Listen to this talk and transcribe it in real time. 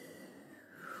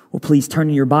Well, please turn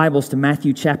in your Bibles to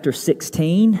Matthew chapter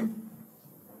 16.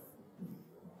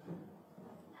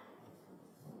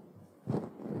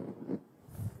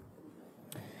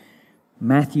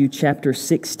 Matthew chapter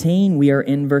 16. We are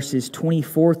in verses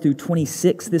 24 through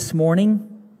 26 this morning.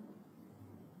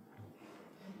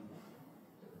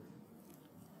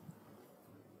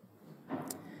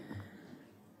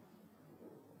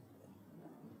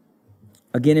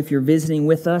 Again, if you're visiting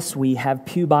with us, we have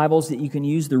pew Bibles that you can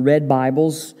use, the red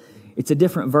Bibles. It's a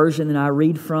different version than I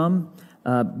read from,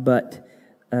 but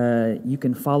you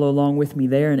can follow along with me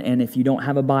there. And if you don't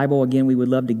have a Bible, again, we would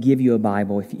love to give you a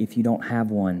Bible if you don't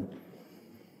have one.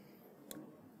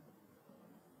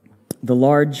 The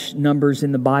large numbers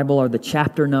in the Bible are the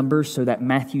chapter numbers, so that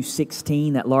Matthew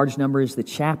 16, that large number is the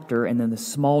chapter, and then the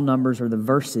small numbers are the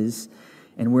verses.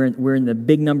 And we're in the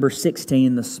big number 16,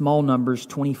 and the small numbers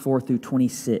 24 through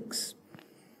 26.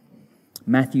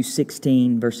 Matthew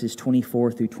 16, verses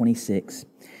 24 through 26.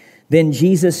 Then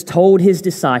Jesus told His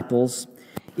disciples,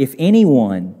 "If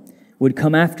anyone would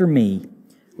come after me,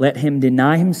 let him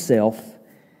deny himself,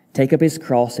 take up his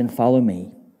cross, and follow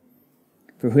me.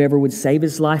 For whoever would save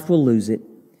his life will lose it,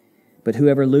 but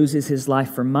whoever loses his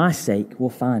life for my sake will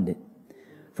find it.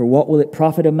 For what will it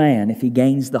profit a man if he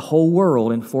gains the whole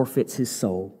world and forfeits his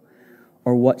soul?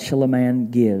 Or what shall a man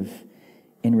give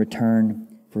in return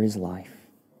for his life?"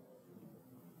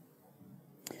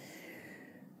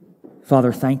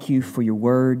 Father, thank you for your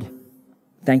word.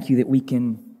 Thank you that we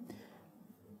can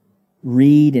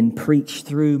read and preach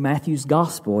through Matthew's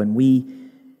gospel, and we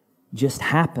just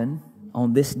happen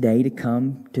on this day to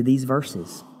come to these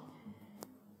verses.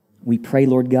 We pray,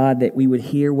 Lord God, that we would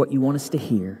hear what you want us to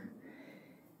hear.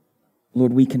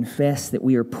 Lord, we confess that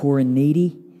we are poor and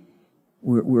needy.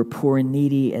 We're poor and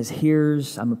needy as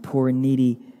hearers. I'm a poor and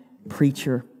needy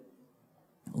preacher.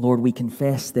 Lord, we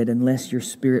confess that unless your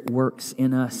Spirit works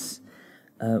in us,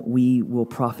 we will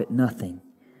profit nothing.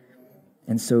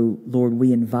 And so, Lord,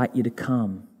 we invite you to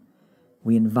come.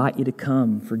 We invite you to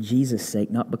come for Jesus' sake,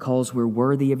 not because we're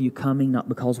worthy of you coming, not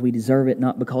because we deserve it,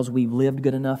 not because we've lived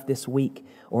good enough this week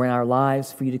or in our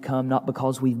lives for you to come, not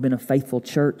because we've been a faithful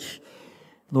church,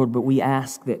 Lord, but we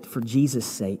ask that for Jesus'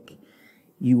 sake,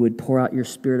 you would pour out your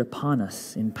Spirit upon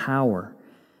us in power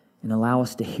and allow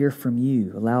us to hear from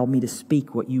you. Allow me to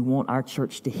speak what you want our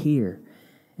church to hear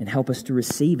and help us to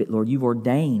receive it, Lord. You've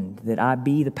ordained that I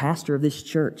be the pastor of this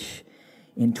church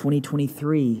in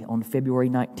 2023 on February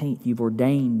 19th. You've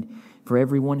ordained for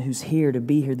everyone who's here to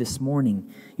be here this morning.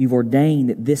 You've ordained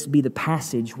that this be the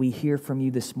passage we hear from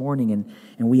you this morning.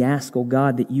 And we ask, oh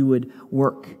God, that you would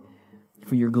work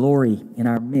for your glory in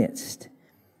our midst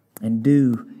and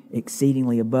do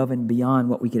exceedingly above and beyond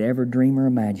what we could ever dream or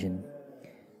imagine,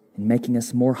 in making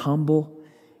us more humble,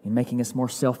 in making us more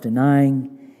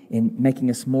self-denying, in making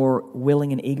us more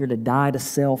willing and eager to die to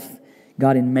self.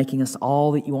 God, in making us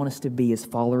all that you want us to be as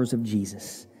followers of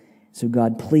Jesus. So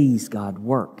God, please, God,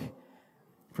 work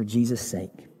for Jesus'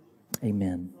 sake.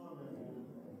 Amen.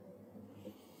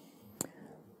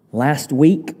 Last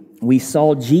week, we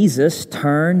saw Jesus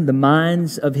turn the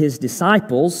minds of His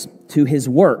disciples to His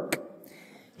work,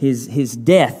 His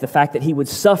death, the fact that He would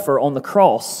suffer on the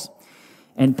cross.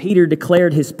 And Peter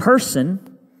declared His person,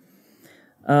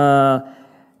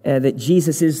 that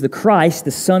Jesus is the Christ,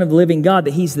 the Son of the living God,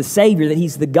 that He's the Savior, that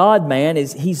He's the God-man,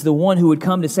 He's the one who would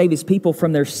come to save His people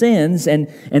from their sins. And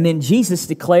then Jesus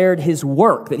declared His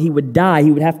work, that He would die,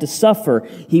 He would have to suffer,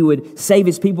 He would save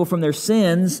His people from their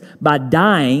sins by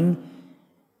dying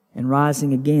and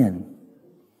rising again.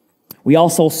 We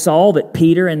also saw that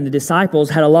Peter and the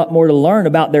disciples had a lot more to learn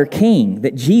about their king,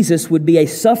 that Jesus would be a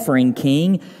suffering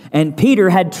king, and Peter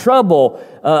had trouble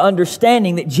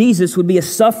understanding that Jesus would be a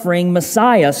suffering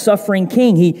Messiah, a suffering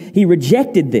king. He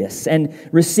rejected this and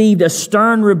received a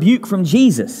stern rebuke from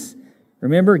Jesus.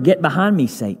 Remember, "Get behind me,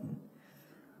 Satan."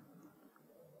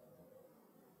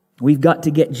 We've got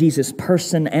to get Jesus'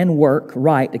 person and work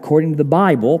right according to the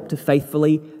Bible to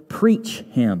faithfully preach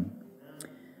Him.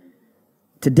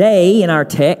 Today, in our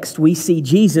text, we see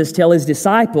Jesus tell His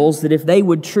disciples that if they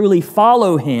would truly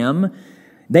follow Him,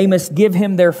 they must give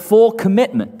Him their full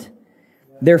commitment,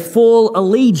 their full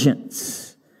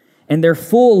allegiance, and their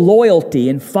full loyalty,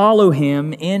 and follow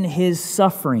Him in His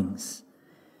sufferings.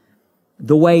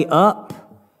 The way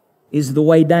up is the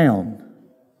way down.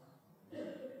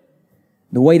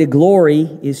 The way to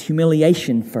glory is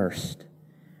humiliation first.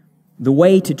 The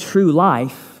way to true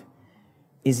life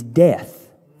is death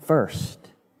first.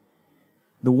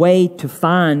 The way to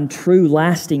find true,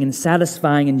 lasting, and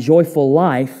satisfying and joyful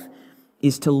life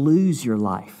is to lose your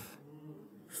life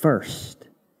first.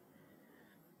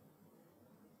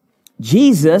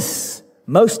 Jesus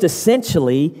most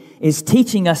essentially is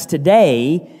teaching us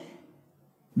today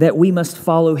that we must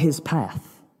follow His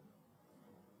path.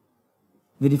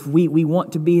 That if we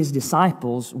want to be His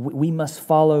disciples, we must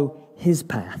follow His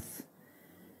path.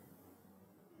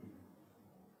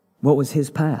 What was His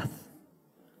path?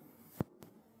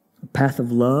 A path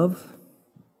of love.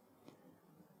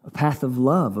 A path of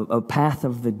love. A path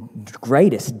of the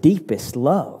greatest, deepest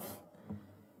love.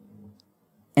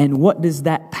 And what does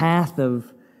that path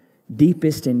of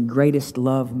deepest and greatest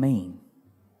love mean?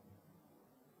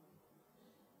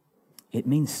 It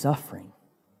means suffering.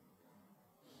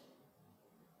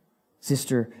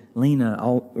 Sister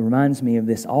Lena reminds me of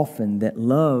this often, that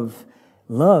love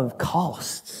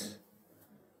costs.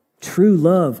 True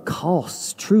love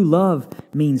costs. True love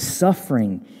means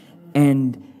suffering,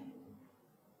 and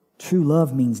true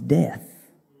love means death.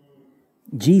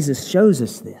 Jesus shows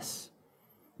us this.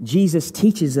 Jesus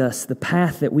teaches us the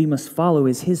path that we must follow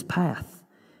is His path.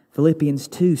 Philippians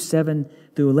 2, 7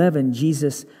 through 11,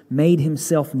 Jesus made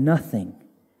Himself nothing.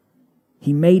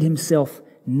 He made Himself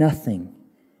nothing,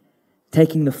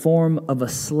 taking the form of a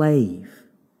slave,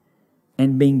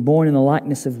 and being born in the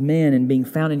likeness of men and being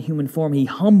found in human form, He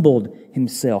humbled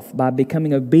Himself by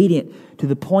becoming obedient to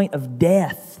the point of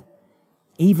death,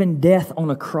 even death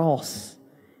on a cross.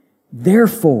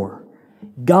 Therefore,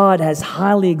 God has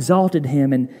highly exalted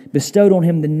Him and bestowed on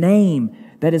Him the name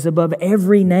that is above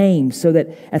every name, so that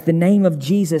at the name of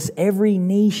Jesus every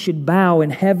knee should bow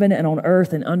in heaven and on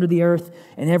earth and under the earth,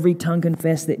 and every tongue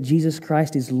confess that Jesus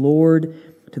Christ is Lord,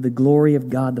 to the glory of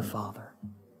God the Father.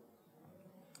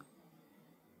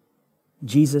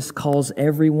 Jesus calls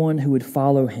everyone who would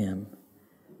follow Him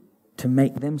to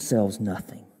make themselves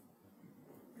nothing.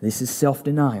 This is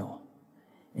self-denial,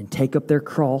 and take up their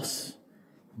cross,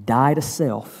 die to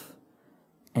self,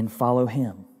 and follow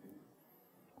Him.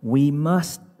 We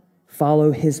must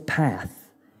follow His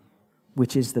path,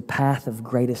 which is the path of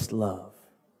greatest love.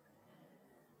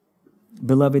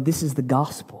 Beloved, this is the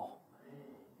gospel.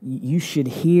 You should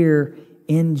hear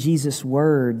in Jesus'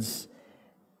 words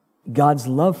God's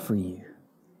love for you,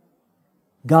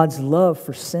 God's love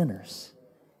for sinners.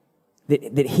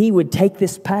 That He would take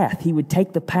this path. He would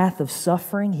take the path of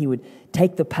suffering. He would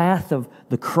take the path of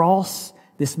the cross,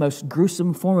 this most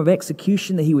gruesome form of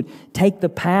execution, that He would take the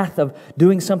path of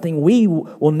doing something we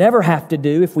will never have to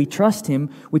do if we trust Him,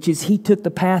 which is He took the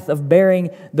path of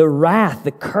bearing the wrath,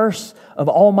 the curse of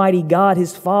Almighty God,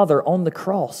 His Father, on the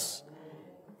cross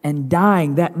and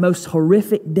dying that most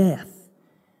horrific death,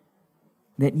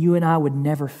 that you and I would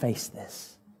never face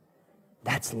this.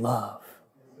 That's love.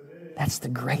 That's the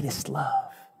greatest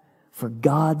love. For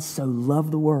God so loved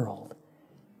the world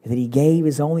that He gave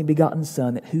His only begotten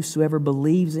Son, that whosoever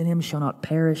believes in Him shall not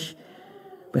perish,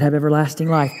 but have everlasting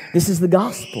life. This is the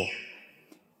gospel.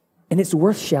 And it's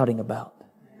worth shouting about.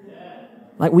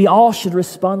 Like, we all should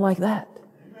respond like that.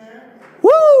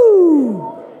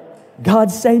 Woo!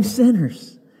 God saves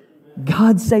sinners.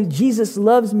 God saves. Jesus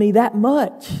loves me that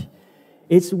much.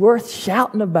 It's worth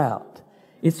shouting about.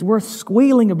 It's worth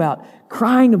squealing about,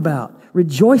 crying about,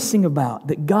 rejoicing about,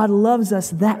 that God loves us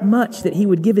that much that He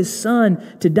would give His Son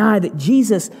to die, that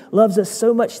Jesus loves us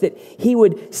so much that He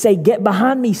would say, "Get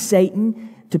behind me, Satan,"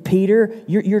 to Peter.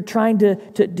 You're trying to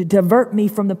divert me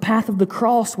from the path of the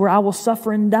cross where I will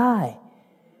suffer and die.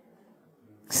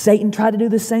 Satan tried to do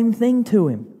the same thing to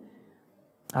Him.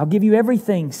 "I'll give you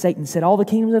everything," Satan said, "all the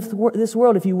kingdoms of this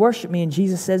world if you worship me." And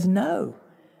Jesus says, "No,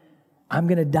 I'm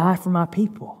going to die for my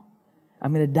people.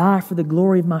 I'm going to die for the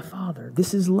glory of my Father."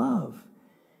 This is love.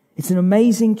 It's an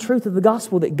amazing truth of the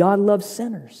gospel that God loves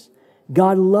sinners.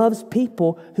 God loves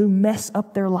people who mess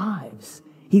up their lives.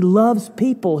 He loves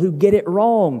people who get it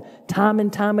wrong time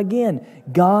and time again.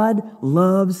 God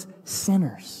loves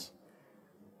sinners.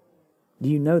 Do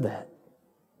you know that?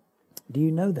 Do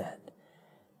you know that?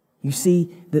 You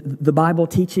see, the Bible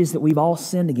teaches that we've all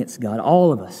sinned against God.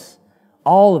 All of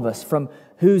us, from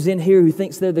who's in here who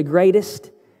thinks they're the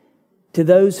greatest, to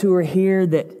those who are here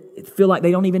that feel like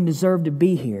they don't even deserve to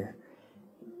be here.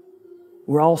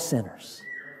 We're all sinners.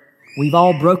 We've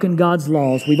all broken God's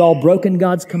laws. We've all broken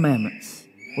God's commandments.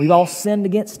 We've all sinned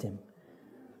against Him.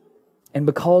 And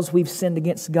because we've sinned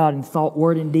against God in thought,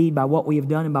 word, and deed, by what we have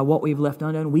done and by what we have left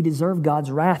undone, we deserve God's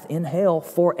wrath in hell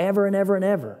forever and ever and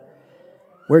ever.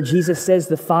 Where Jesus says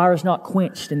the fire is not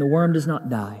quenched and the worm does not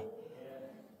die.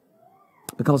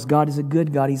 Because God is a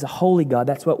good God. He's a holy God.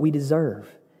 That's what we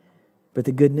deserve. But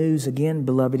the good news, again,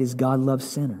 beloved, is God loves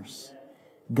sinners.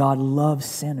 God loves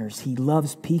sinners. He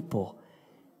loves people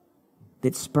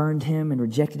that spurned Him and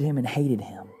rejected Him and hated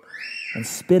Him and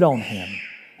spit on Him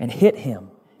and hit Him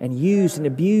and used and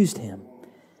abused Him.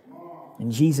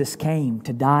 And Jesus came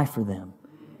to die for them,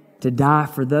 to die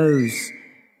for those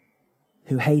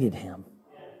who hated Him,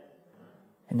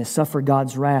 and to suffer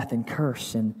God's wrath and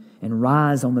curse and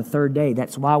rise on the third day.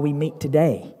 That's why we meet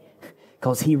today,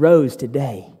 because He rose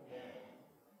today.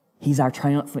 He's our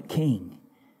triumphant King.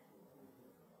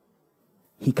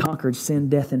 He conquered sin,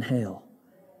 death, and hell.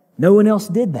 No one else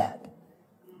did that.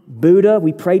 Buddha,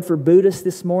 we prayed for Buddhists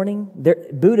this morning.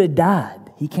 Buddha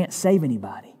died. He can't save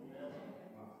anybody.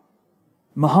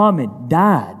 Muhammad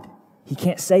died. He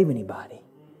can't save anybody.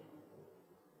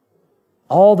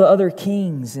 All the other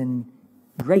kings and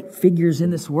great figures in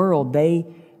this world, they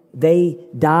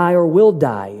die or will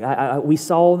die. We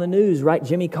saw in the news, right?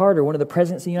 Jimmy Carter, one of the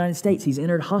presidents of the United States, he's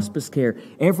entered hospice care.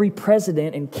 Every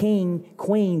president and king,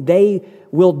 queen, they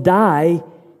will die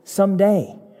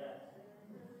someday.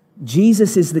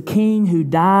 Jesus is the King who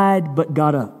died but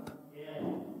got up.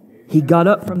 He got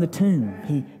up from the tomb.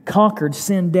 He conquered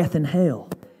sin, death, and hell.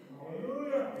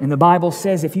 And the Bible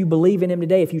says if you believe in Him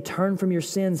today, if you turn from your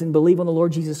sins and believe on the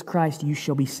Lord Jesus Christ, you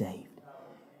shall be saved.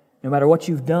 No matter what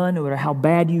you've done, no matter how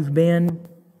bad you've been,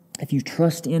 if you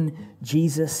trust in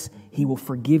Jesus, He will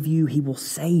forgive you. He will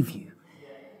save you.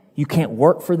 You can't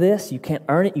work for this. You can't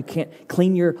earn it. You can't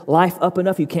clean your life up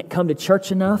enough. You can't come to church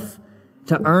enough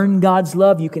to earn God's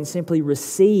love. You can simply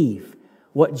receive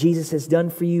what Jesus has done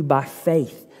for you by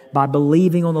faith, by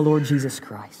believing on the Lord Jesus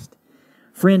Christ.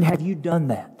 Friend, have you done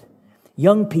that?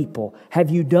 Young people,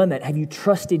 have you done that? Have you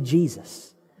trusted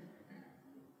Jesus?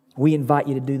 We invite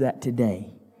you to do that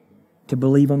today, to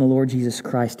believe on the Lord Jesus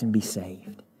Christ and be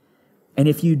saved. And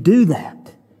if you do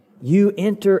that, you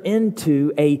enter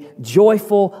into a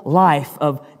joyful life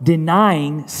of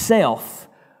denying self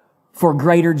for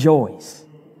greater joys.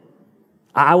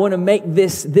 I want to make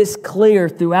this clear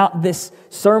throughout this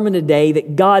sermon today,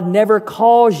 that God never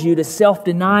calls you to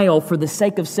self-denial for the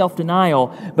sake of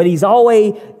self-denial, but He's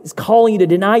always calling you to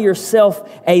deny yourself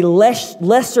a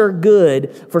lesser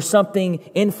good for something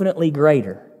infinitely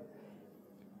greater.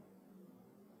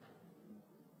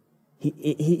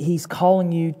 He's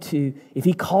calling you to, if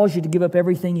He calls you to give up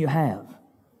everything you have.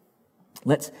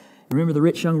 Let's remember the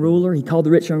rich young ruler. He called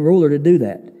the rich young ruler to do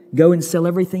that. Go and sell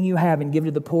everything you have and give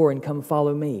to the poor and come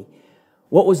follow me.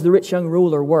 What was the rich young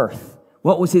ruler worth?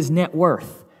 What was his net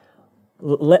worth?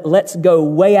 Let's go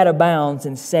way out of bounds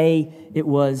and say it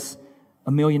was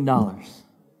 $1 million.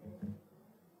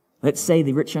 Let's say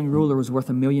the rich young ruler was worth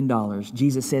 $1 million.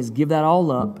 Jesus says, give that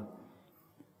all up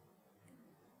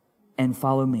and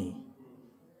follow me.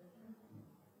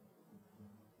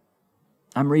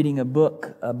 I'm reading a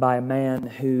book by a man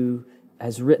who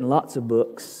has written lots of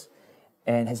books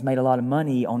and has made a lot of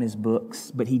money on his books,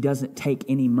 but he doesn't take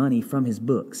any money from his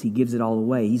books. He gives it all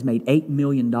away. He's made $8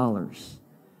 million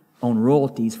on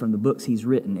royalties from the books he's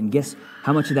written. And guess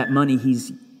how much of that money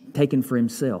he's taken for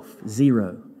himself?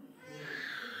 0.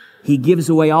 He gives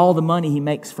away all the money he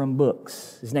makes from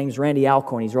books. His name's Randy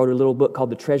Alcorn. He's wrote a little book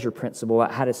called The Treasure Principle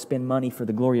about how to spend money for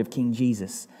the glory of King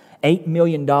Jesus. $8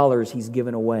 million he's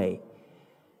given away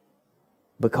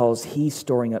because he's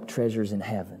storing up treasures in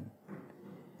heaven.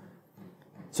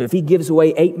 So if he gives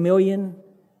away $8 million,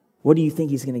 what do you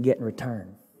think he's going to get in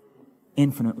return?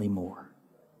 Infinitely more.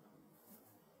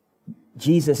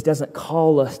 Jesus doesn't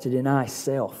call us to deny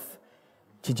self,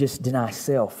 to just deny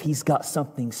self. He's got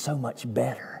something so much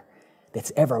better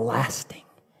that's everlasting.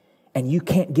 And you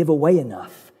can't give away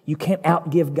enough. You can't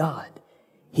outgive God.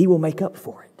 He will make up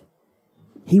for it.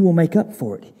 He will make up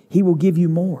for it. He will give you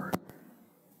more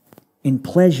in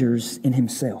pleasures in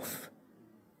Himself.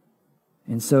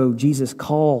 And so Jesus'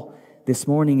 call this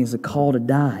morning is a call to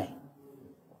die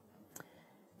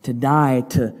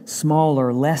to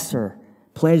smaller, lesser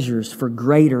pleasures for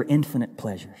greater, infinite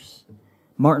pleasures.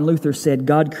 Martin Luther said,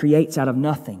 God creates out of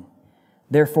nothing.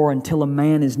 Therefore, until a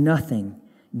man is nothing,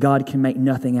 God can make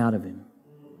nothing out of him.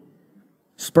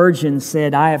 Spurgeon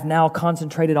said, I have now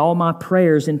concentrated all my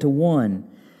prayers into one,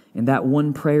 and that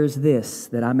one prayer is this,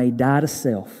 that I may die to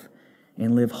self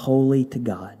and live wholly to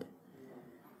God.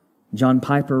 John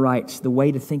Piper writes, the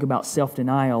way to think about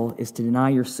self-denial is to deny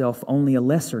yourself only a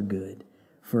lesser good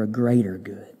for a greater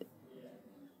good.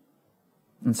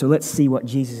 And so let's see what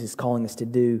Jesus is calling us to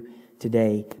do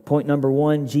today. Point number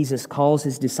 1, Jesus calls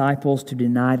His disciples to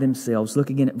deny themselves. Look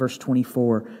again at verse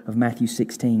 24 of Matthew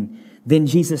 16. Then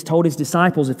Jesus told His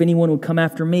disciples, if anyone would come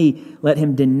after me, let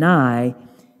him deny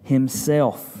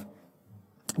himself.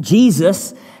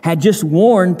 Jesus had just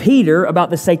warned Peter about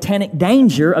the satanic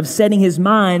danger of setting his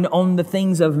mind on the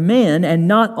things of men and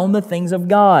not on the things of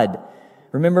God.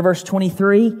 Remember verse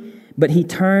 23? But He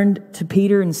turned to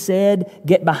Peter and said,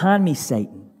 get behind me,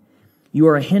 Satan. You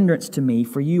are a hindrance to me,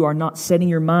 for you are not setting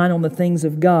your mind on the things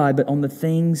of God, but on the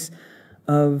things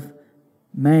of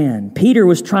man. Peter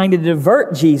was trying to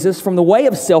divert Jesus from the way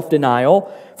of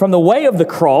self-denial, from the way of the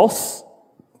cross.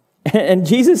 And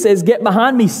Jesus says, get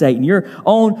behind me, Satan.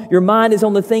 Your mind is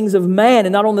on the things of man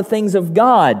and not on the things of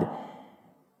God.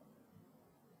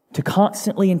 To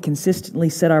constantly and consistently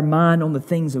set our mind on the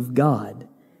things of God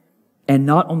and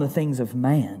not on the things of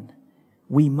man,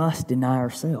 we must deny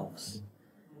ourselves.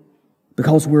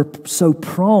 Because we're so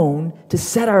prone to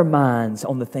set our minds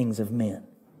on the things of men.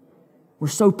 We're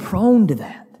so prone to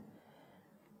that.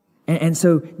 And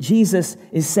so Jesus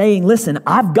is saying, listen,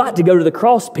 I've got to go to the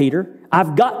cross, Peter.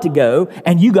 I've got to go,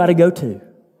 and you got to go too.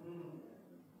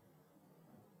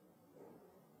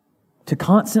 To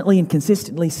constantly and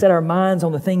consistently set our minds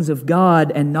on the things of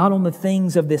God and not on the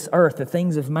things of this earth, the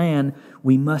things of man,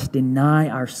 we must deny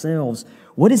ourselves.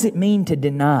 What does it mean to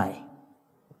deny?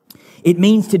 It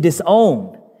means to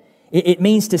disown. It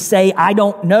means to say, I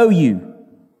don't know you.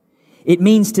 It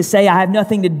means to say, I have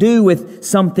nothing to do with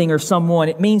something or someone.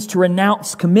 It means to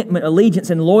renounce commitment, allegiance,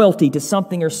 and loyalty to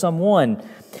something or someone.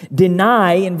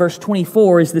 Deny, in verse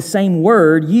 24, is the same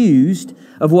word used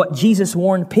of what Jesus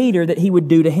warned Peter that he would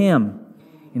do to him.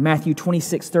 In Matthew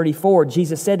 26:34,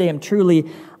 Jesus said to him,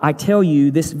 truly, I tell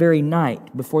you, this very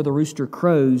night, before the rooster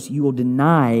crows, you will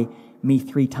deny me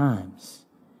 3 times.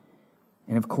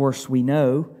 And of course, we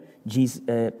know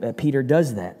Peter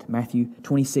does that. Matthew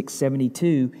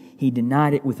 26:72, he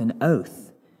denied it with an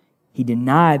oath. He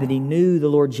denied that he knew the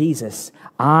Lord Jesus.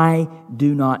 I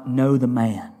do not know the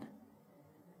man.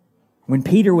 When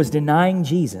Peter was denying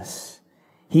Jesus,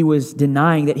 he was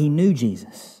denying that he knew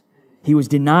Jesus. He was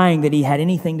denying that he had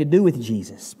anything to do with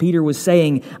Jesus. Peter was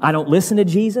saying, I don't listen to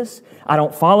Jesus. I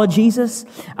don't follow Jesus.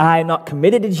 I am not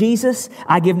committed to Jesus.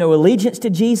 I give no allegiance to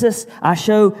Jesus. I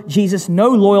show Jesus no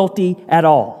loyalty at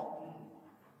all.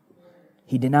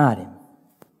 He denied him.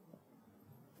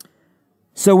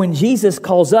 So when Jesus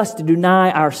calls us to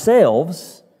deny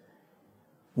ourselves,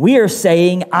 we are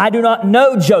saying, I do not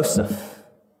know Joseph.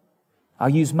 I'll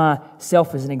use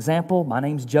myself as an example. My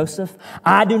name's Joseph.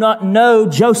 I do not know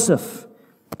Joseph.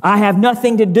 I have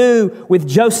nothing to do with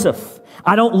Joseph.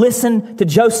 I don't listen to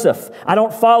Joseph. I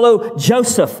don't follow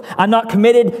Joseph. I'm not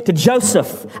committed to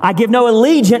Joseph. I give no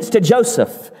allegiance to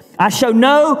Joseph. I show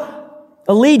no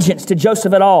allegiance to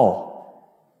Joseph at all.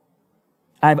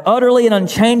 I've utterly and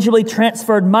unchangeably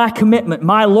transferred my commitment,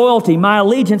 my loyalty, my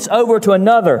allegiance over to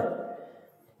another,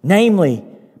 namely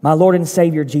my Lord and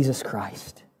Savior, Jesus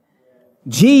Christ.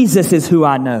 Jesus is who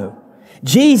I know.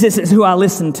 Jesus is who I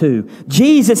listen to.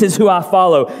 Jesus is who I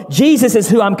follow. Jesus is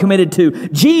who I'm committed to.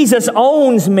 Jesus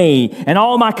owns me, and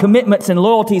all my commitments and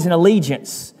loyalties and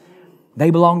allegiance, they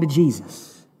belong to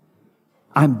Jesus.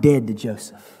 I'm dead to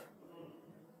Joseph.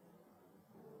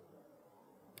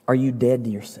 Are you dead to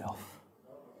yourself?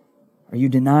 Are you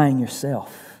denying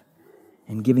yourself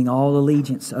and giving all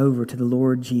allegiance over to the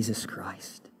Lord Jesus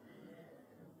Christ?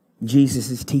 Jesus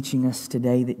is teaching us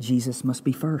today that Jesus must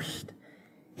be first.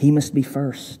 He must be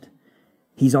first.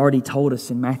 He's already told us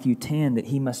in Matthew 10 that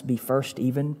He must be first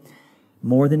even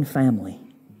more than family.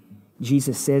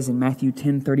 Jesus says in Matthew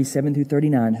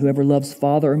 10:37-39, whoever loves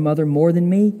father or mother more than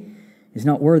me is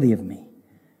not worthy of me.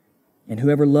 And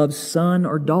whoever loves son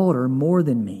or daughter more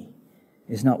than me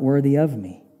is not worthy of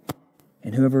me.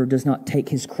 And whoever does not take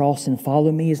his cross and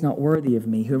follow me is not worthy of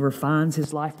me. Whoever finds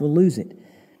his life will lose it.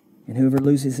 And whoever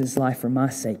loses his life for my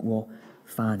sake will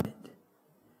find it.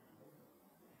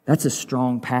 That's a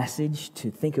strong passage to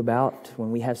think about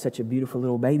when we have such a beautiful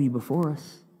little baby before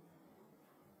us.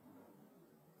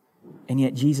 And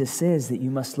yet Jesus says that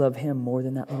you must love Him more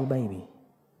than that little baby.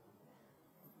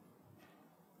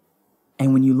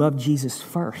 And when you love Jesus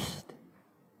first,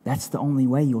 that's the only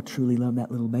way you'll truly love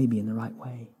that little baby in the right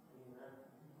way.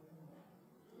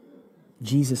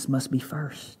 Jesus must be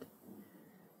first.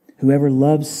 Whoever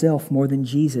loves self more than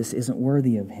Jesus isn't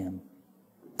worthy of Him.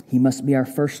 He must be our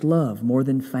first love, more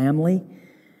than family,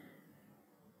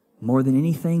 more than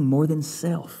anything, more than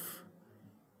self.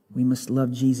 We must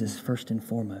love Jesus first and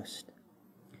foremost.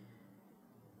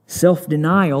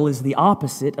 Self-denial is the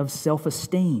opposite of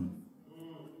self-esteem.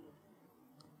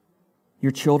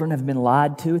 Your children have been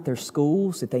lied to at their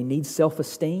schools that they need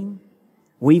self-esteem.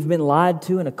 We've been lied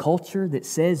to in a culture that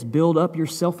says build up your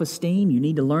self-esteem. You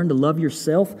need to learn to love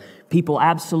yourself. People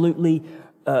absolutely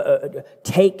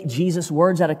take Jesus'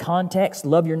 words out of context,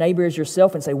 love your neighbor as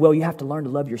yourself, and say, well, you have to learn to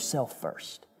love yourself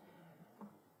first.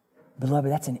 Beloved,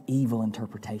 that's an evil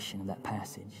interpretation of that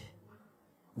passage.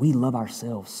 We love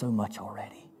ourselves so much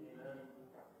already.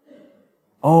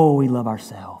 Oh, we love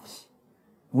ourselves.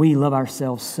 We love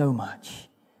ourselves so much.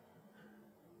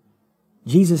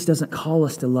 Jesus doesn't call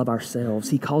us to love ourselves.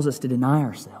 He calls us to deny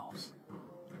ourselves.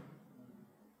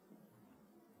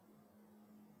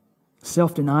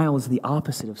 Self-denial is the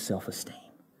opposite of self-esteem.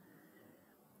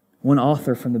 One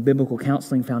author from the Biblical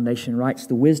Counseling Foundation writes,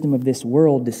 "The wisdom of this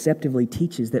world deceptively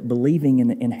teaches that believing in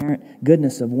the inherent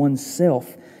goodness of one's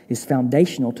self is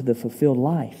foundational to the fulfilled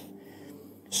life.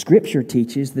 Scripture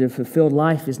teaches that a fulfilled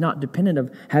life is not dependent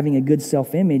on having a good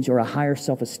self-image or a higher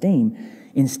self-esteem.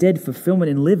 Instead,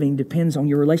 fulfillment in living depends on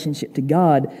your relationship to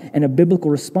God and a biblical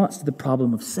response to the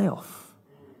problem of self."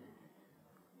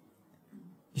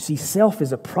 You see, self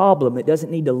is a problem that doesn't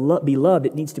need to be loved.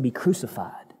 It needs to be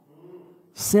crucified.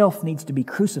 Self needs to be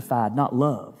crucified, not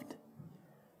loved.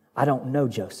 I don't know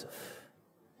Joseph.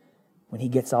 When he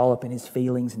gets all up in his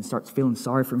feelings and starts feeling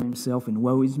sorry for himself and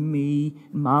woe is me,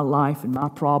 and my life and my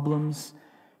problems.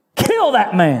 Kill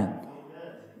that man.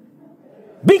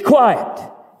 Be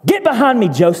quiet. Get behind me,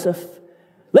 Joseph.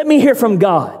 Let me hear from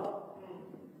God.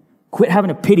 Quit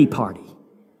having a pity party.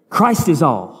 Christ is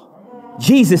all.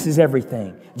 Jesus is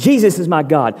everything. Jesus is my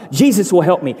God. Jesus will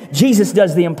help me. Jesus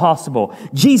does the impossible.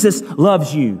 Jesus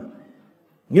loves you.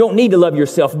 You don't need to love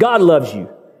yourself. God loves you.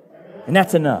 And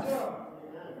that's enough.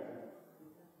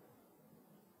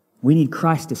 We need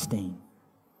Christ esteem.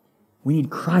 We need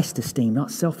Christ esteem,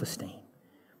 not self-esteem.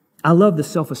 I love the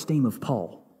self-esteem of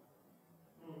Paul.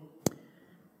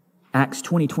 Acts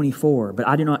 20:24, "But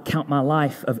I do not count my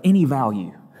life of any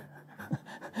value."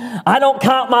 I don't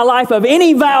count my life of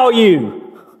any value,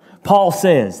 Paul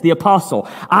says, the apostle.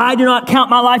 "I do not count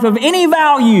my life of any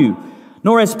value,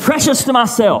 nor as precious to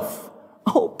myself."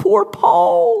 Oh, poor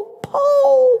Paul.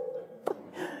 Paul,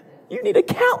 you need a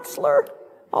counselor.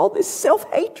 All this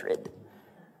self-hatred.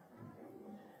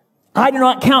 "I do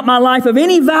not count my life of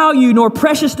any value, nor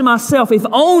precious to myself, if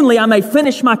only I may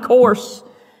finish my course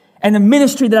and the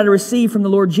ministry that I received from the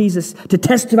Lord Jesus to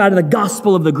testify to the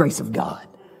gospel of the grace of God."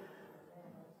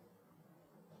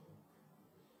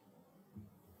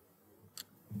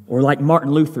 Or like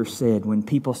Martin Luther said when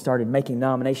people started making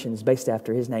nominations based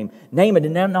after his name, "Name a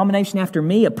denomination after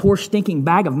me, a poor stinking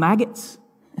bag of maggots."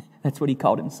 That's what he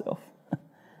called himself.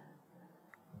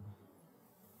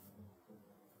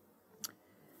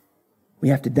 We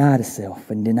have to die to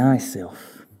self and deny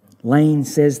self. Lane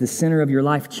says the center of your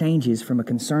life changes from a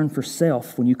concern for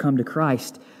self when you come to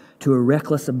Christ to a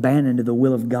reckless abandon to the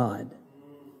will of God.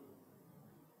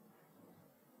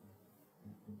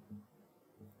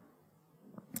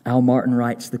 Al Martin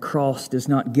writes, "The cross does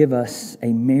not give us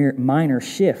a minor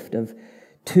shift or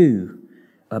two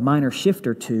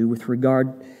with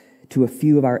regard to a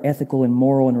few of our ethical and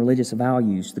moral and religious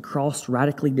values. The cross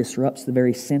radically disrupts the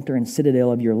very center and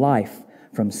citadel of your life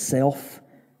from self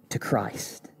to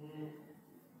Christ.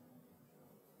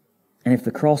 And if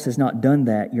the cross has not done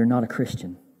that, you're not a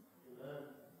Christian.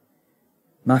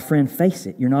 My friend, face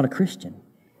it, you're not a Christian.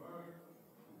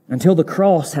 Until the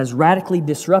cross has radically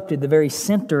disrupted the very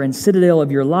center and citadel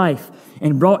of your life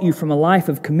and brought you from a life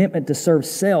of commitment to serve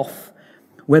self,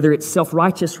 whether it's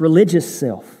self-righteous religious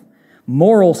self,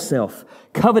 moral self,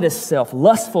 covetous self,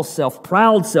 lustful self,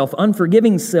 proud self,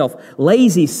 unforgiving self,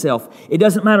 lazy self. It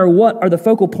doesn't matter what are the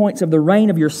focal points of the reign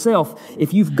of yourself.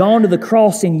 If you've gone to the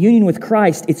cross in union with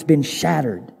Christ, it's been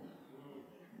shattered.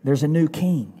 There's a new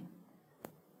king.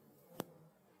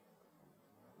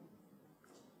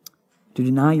 To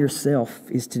deny yourself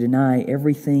is to deny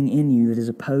everything in you that is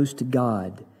opposed to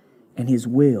God and His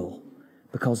will,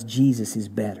 because Jesus is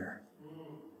better.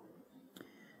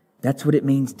 That's what it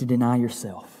means to deny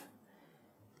yourself.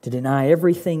 To deny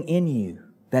everything in you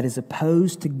that is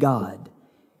opposed to God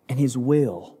and His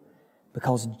will,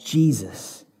 because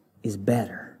Jesus is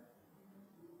better.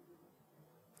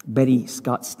 Betty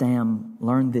Scott Stam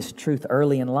learned this truth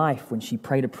early in life when she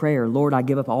prayed a prayer, "Lord, I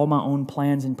give up all my own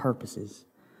plans and purposes,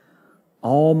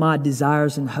 all my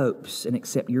desires and hopes, and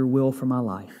accept your will for my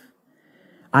life.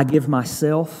 I give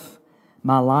myself,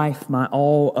 my life, my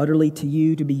all utterly to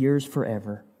you to be yours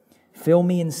forever. Fill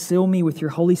me and seal me with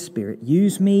your Holy Spirit.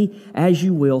 Use me as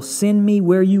you will. Send me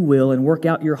where you will and work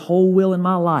out your whole will in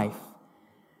my life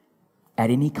at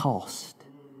any cost,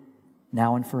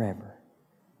 now and forever."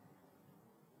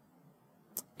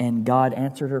 And God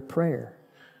answered her prayer,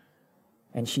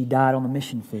 and she died on the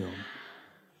mission field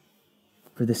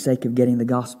for the sake of getting the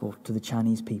gospel to the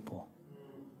Chinese people.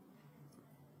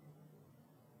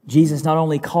 Jesus not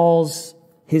only calls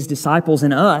His disciples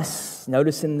and us,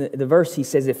 notice in the verse He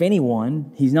says, if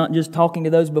anyone, He's not just talking to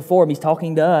those before Him, He's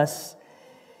talking to us.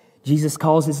 Jesus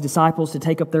calls His disciples to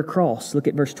take up their cross. Look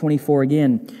at verse 24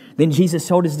 again. Then Jesus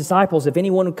told His disciples, if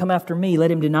anyone would come after me, let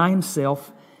him deny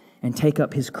himself and take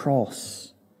up his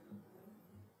cross.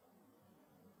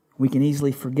 we can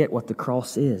easily forget what the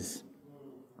cross is.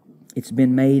 It's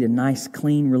been made a nice,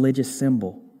 clean religious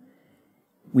symbol.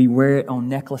 We wear it on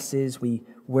necklaces. We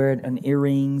wear it on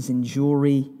earrings and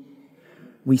jewelry.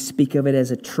 We speak of it as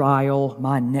a trial.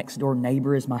 My next door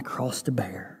neighbor is my cross to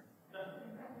bear.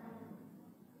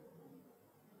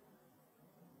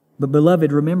 But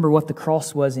beloved, remember what the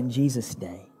cross was in Jesus'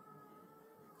 day.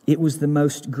 It was the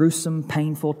most gruesome,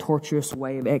 painful, torturous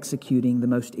way of executing the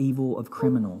most evil of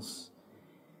criminals.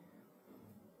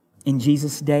 In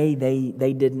Jesus' day,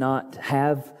 they did not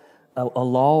have a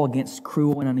law against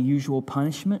cruel and unusual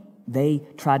punishment. They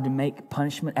tried to make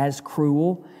punishment as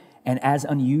cruel and as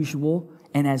unusual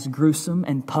and as gruesome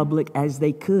and public as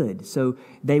they could. So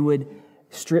they would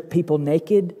strip people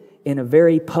naked in a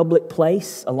very public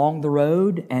place along the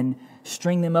road and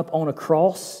string them up on a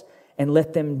cross and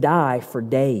let them die for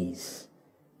days.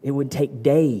 It would take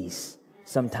days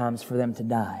sometimes for them to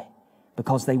die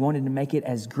because they wanted to make it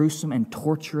as gruesome and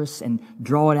torturous and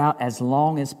draw it out as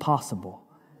long as possible.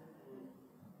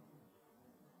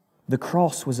 The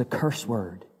cross was a curse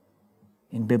word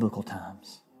in biblical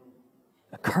times.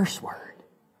 A curse word.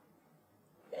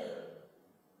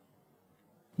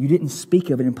 You didn't speak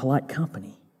of it in polite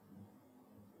company.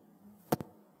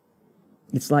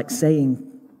 It's like saying,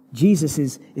 Jesus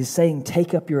is saying,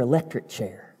 take up your electric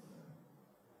chair.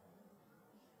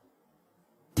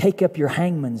 Take up your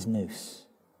hangman's noose.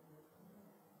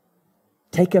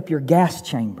 Take up your gas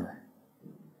chamber.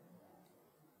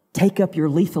 Take up your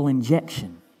lethal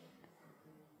injection.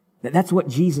 That's what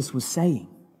Jesus was saying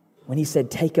when He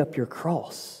said, take up your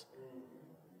cross.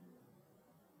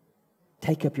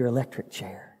 Take up your electric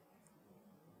chair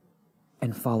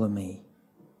and follow me.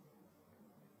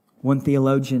 One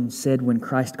theologian said when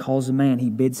Christ calls a man,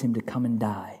 He bids him to come and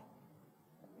die.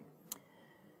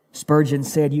 Spurgeon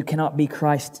said, you cannot be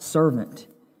Christ's servant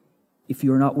if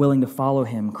you are not willing to follow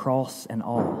Him, cross and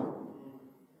all.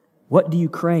 What do you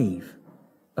crave?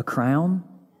 A crown?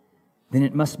 Then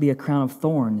it must be a crown of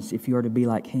thorns if you are to be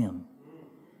like Him.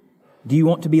 Do you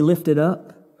want to be lifted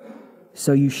up?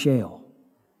 So you shall,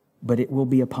 but it will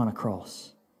be upon a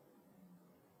cross.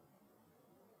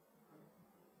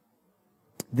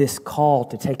 This call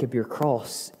to take up your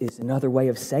cross is another way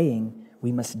of saying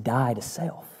we must die to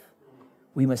self.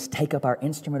 We must take up our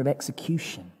instrument of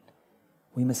execution.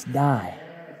 We must die.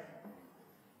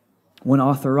 One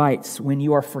author writes, when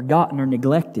you are forgotten or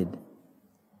neglected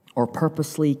or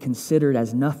purposely considered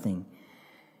as nothing,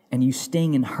 and you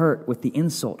sting and hurt with the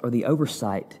insult or the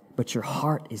oversight, but your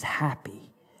heart is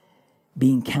happy,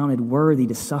 being counted worthy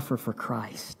to suffer for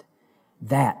Christ,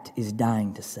 that is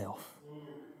dying to self.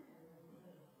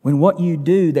 When what you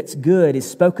do that's good is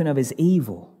spoken of as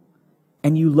evil,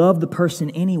 and you love the person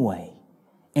anyway,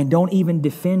 and don't even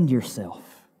defend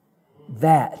yourself,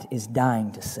 that is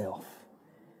dying to self.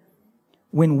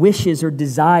 When wishes or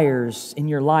desires in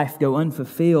your life go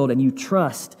unfulfilled and you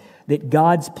trust that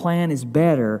God's plan is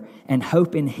better and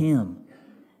hope in Him,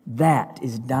 that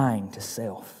is dying to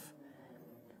self.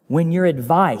 When your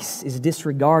advice is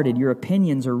disregarded, your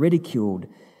opinions are ridiculed,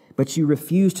 but you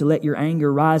refuse to let your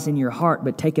anger rise in your heart,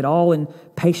 but take it all in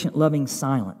patient, loving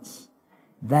silence,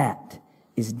 that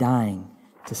is dying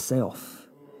to self.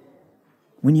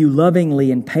 When you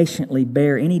lovingly and patiently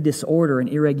bear any disorder and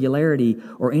irregularity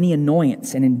or any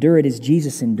annoyance and endure it as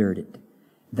Jesus endured it,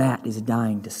 that is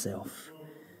dying to self.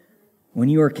 When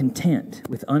you are content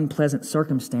with unpleasant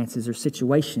circumstances or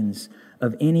situations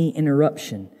of any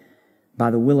interruption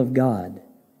by the will of God,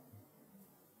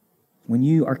 when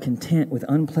you are content with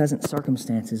unpleasant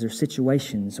circumstances or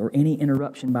situations or any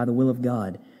interruption by the will of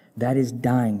God, that is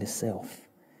dying to self.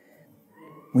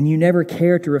 When you never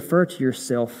care to refer to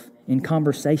yourself in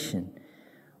conversation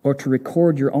or to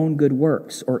record your own good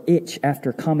works or itch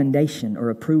after commendation or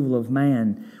approval of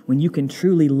man, when you can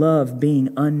truly love being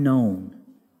unknown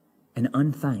and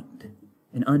unthanked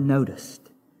and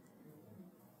unnoticed,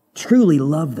 truly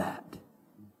love that,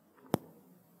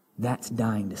 that's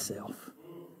dying to self.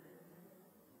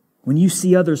 When you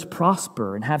see others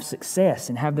prosper and have success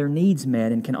and have their needs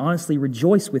met and can honestly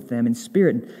rejoice with them in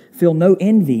spirit and feel no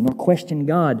envy nor question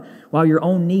God while your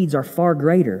own needs are far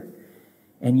greater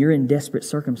and you're in desperate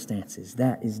circumstances,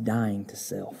 that is dying to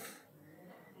self.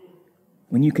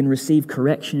 When you can receive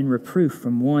correction and reproof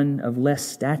from one of less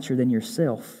stature than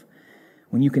yourself,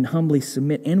 when you can humbly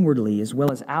submit inwardly as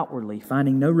well as outwardly,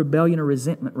 finding no rebellion or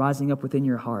resentment rising up within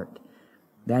your heart,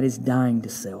 that is dying to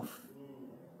self.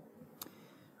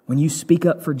 When you speak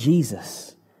up for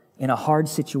Jesus in a hard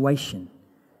situation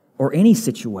or any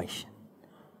situation,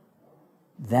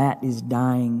 that is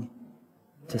dying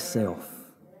to self.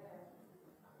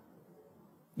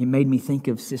 It made me think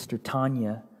of Sister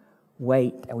Tanya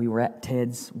wait. We were at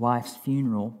Ted's wife's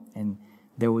funeral, and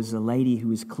there was a lady who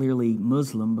was clearly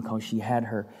Muslim because she had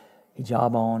her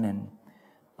hijab on, and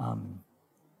I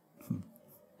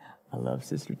love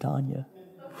Sister Tanya.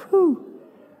 Whew.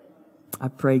 I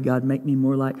pray God make me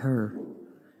more like her.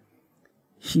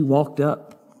 She walked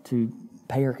up to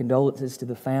pay her condolences to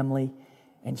the family,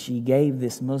 and she gave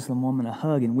this Muslim woman a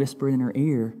hug and whispered in her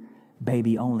ear,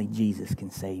 "Baby, only Jesus can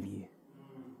save you."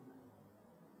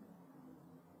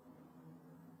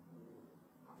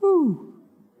 Whew.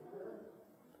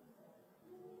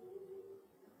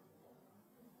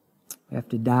 We have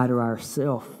to die to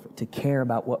ourselves to care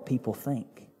about what people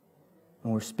think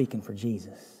when we're speaking for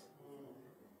Jesus.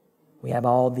 We have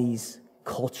all these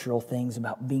cultural things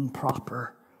about being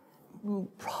proper.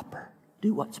 Proper.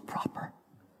 Do what's proper.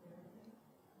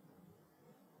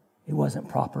 It wasn't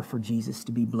proper for Jesus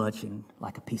to be bludgeoned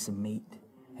like a piece of meat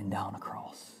and die on a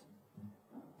cross.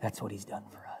 That's what He's done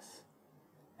for us.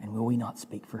 And will we not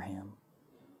speak for Him,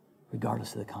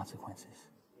 regardless of the consequences?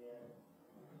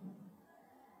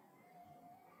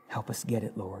 Help us get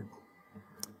it, Lord.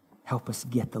 Help us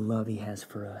get the love He has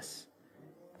for us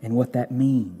and what that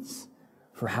means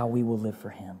for how we will live for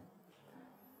Him.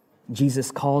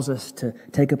 Jesus calls us to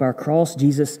take up our cross.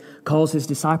 Jesus calls His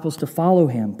disciples to follow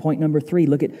Him. Point number 3,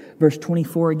 look at verse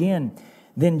 24 again.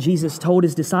 Then Jesus told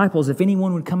His disciples, "If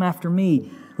anyone would come after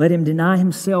me, let him deny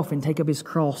himself and take up his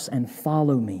cross and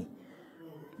follow me."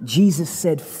 Jesus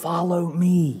said, "Follow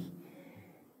me."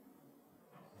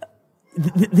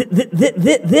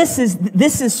 This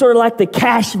is sort of like the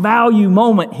cash value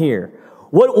moment here.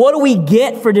 What do we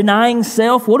get for denying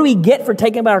self? What do we get for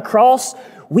taking up our cross?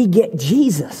 We get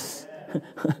Jesus.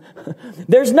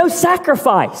 There's no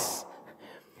sacrifice.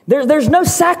 There's no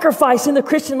sacrifice in the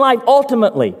Christian life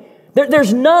ultimately.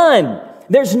 There's none.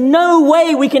 There's no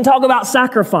way we can talk about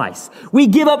sacrifice. We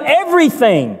give up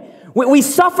everything. We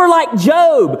suffer like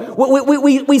Job.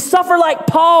 We suffer like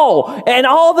Paul and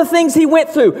all the things he went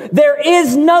through. There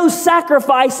is no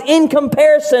sacrifice in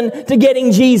comparison to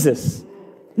getting Jesus.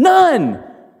 None.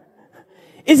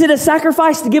 Is it a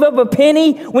sacrifice to give up a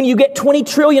penny when you get $20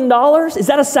 trillion? Is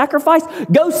that a sacrifice?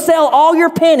 Go sell all your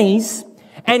pennies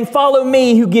and follow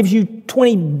me who gives you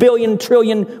 $20 billion,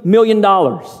 trillion, million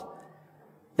dollars.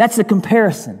 That's a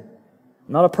comparison.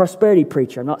 I'm not a prosperity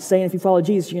preacher. I'm not saying if you follow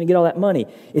Jesus, you're going to get all that money.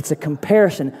 It's a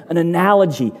comparison, an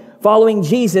analogy. Following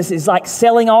Jesus is like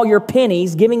selling all your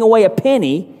pennies, giving away a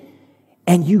penny,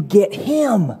 and you get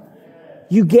Him.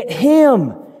 You get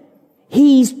Him.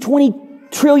 He's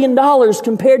 $20 trillion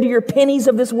compared to your pennies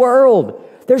of this world.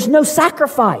 There's no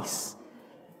sacrifice.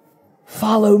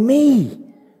 Follow me.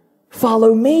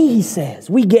 Follow me, He says.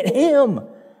 We get Him.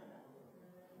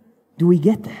 Do we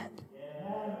get that?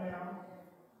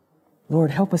 Lord,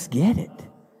 help us get it.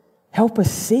 Help us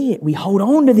see it. We hold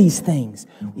on to these things.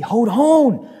 We hold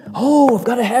on. Oh, I've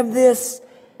got to have this.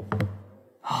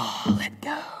 Oh, let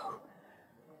go.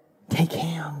 Take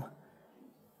Him.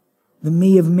 The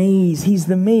me of me's. He's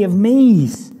the me of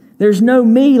me's. There's no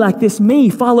me like this me.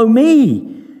 Follow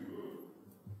me.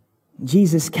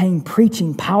 Jesus came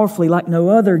preaching powerfully like no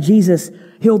other. Jesus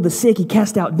healed the sick. He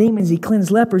cast out demons. He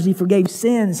cleansed lepers. He forgave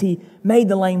sins. He made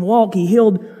the lame walk. He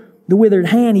healed the withered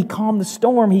hand. He calmed the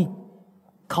storm. He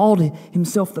called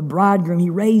Himself the bridegroom. He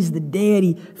raised the dead.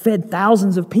 He fed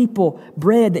thousands of people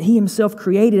bread that He Himself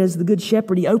created as the good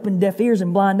shepherd. He opened deaf ears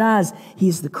and blind eyes. He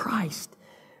is the Christ,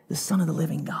 the Son of the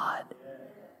living God.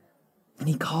 And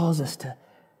He calls us to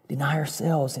deny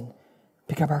ourselves and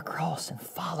pick up our cross and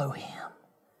follow Him.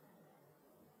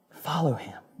 Follow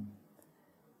Him.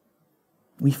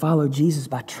 We follow Jesus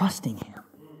by trusting Him,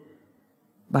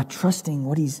 by trusting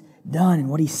what He's done and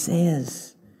what He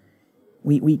says.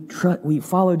 We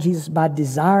follow Jesus by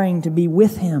desiring to be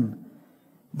with Him,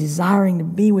 desiring to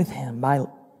be with Him,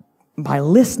 by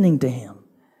listening to Him.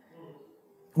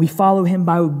 We follow Him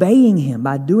by obeying Him,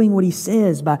 by doing what He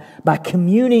says, by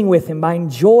communing with Him, by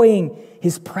enjoying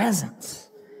His presence.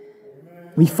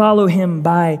 We follow Him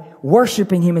by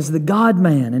worshiping Him as the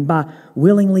God-man and by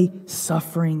willingly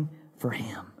suffering for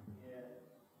Him,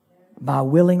 by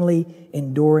willingly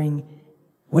enduring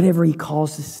whatever He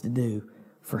calls us to do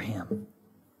for Him.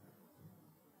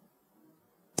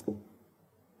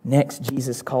 Next,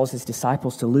 Jesus calls His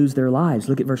disciples to lose their lives.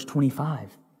 Look at verse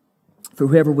 25. For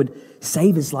whoever would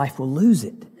save his life will lose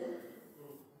it,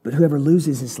 but whoever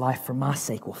loses his life for my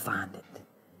sake will find it.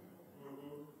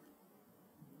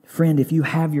 Friend, if you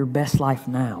have your best life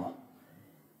now,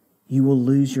 you will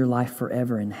lose your life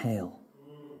forever in hell.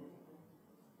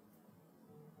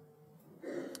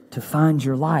 To find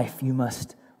your life, you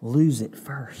must lose it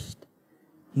first.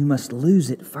 You must lose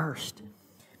it first.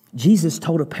 Jesus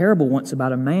told a parable once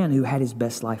about a man who had his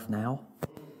best life now.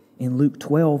 In Luke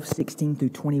 12, 16 through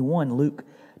 21, Luke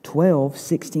 12,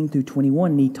 16 through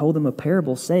 21, and he told them a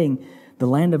parable saying, the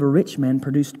land of a rich man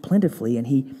produced plentifully, and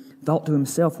he thought to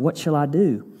himself, what shall I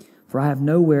do? For I have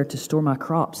nowhere to store my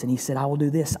crops. And he said, I will do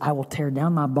this. I will tear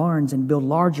down my barns and build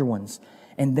larger ones.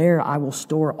 And there I will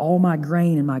store all my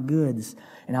grain and my goods.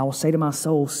 And I will say to my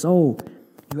soul, soul,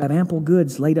 you have ample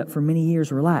goods laid up for many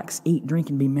years. Relax, eat, drink,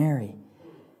 and be merry.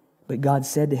 But God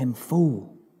said to him,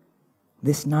 fool,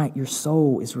 this night your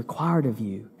soul is required of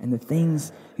you, and the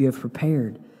things you have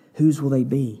prepared, whose will they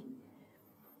be?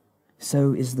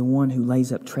 So is the one who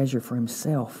lays up treasure for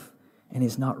himself and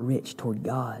is not rich toward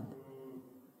God.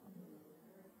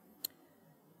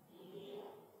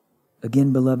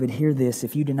 Again, beloved, hear this.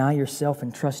 If you deny yourself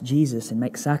and trust Jesus and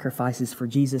make sacrifices for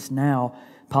Jesus now,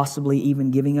 possibly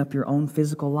even giving up your own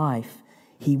physical life,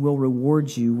 He will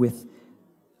reward you with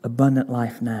abundant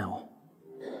life now.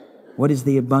 What is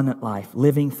the abundant life?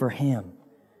 Living for Him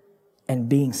and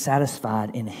being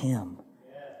satisfied in Him.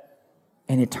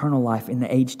 And eternal life in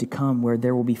the age to come, where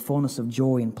there will be fullness of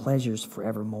joy and pleasures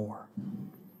forevermore.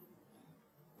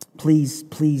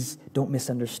 Please don't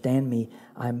misunderstand me.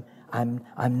 I'm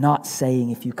not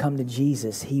saying if you come to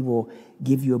Jesus, He will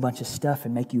give you a bunch of stuff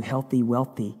and make you healthy,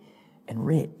 wealthy, and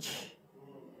rich.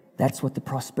 That's what the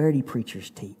prosperity preachers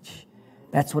teach.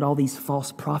 That's what all these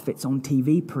false prophets on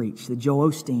TV preach. The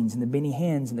Joel Osteens and the Benny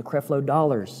Hinn's and the Creflo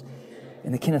Dollars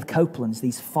and the Kenneth Copelands.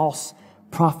 These false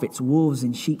prophets, wolves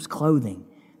in sheep's clothing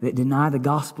that deny the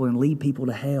gospel and lead people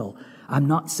to hell. I'm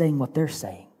not saying what they're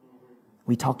saying.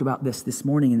 We talked about this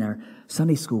morning in our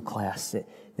Sunday school class, that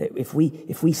if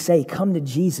we say, come to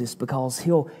Jesus because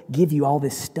He'll give you all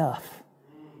this stuff.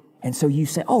 And so you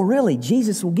say, oh really,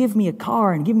 Jesus will give me a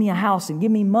car and give me a house and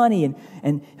give me money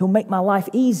and He'll make my life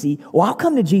easy. Well, I'll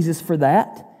come to Jesus for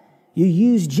that. You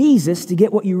use Jesus to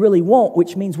get what you really want,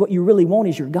 which means what you really want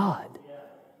is your God.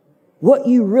 What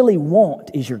you really want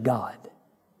is your God.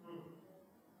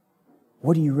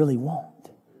 What do you really want?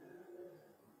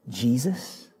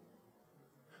 Jesus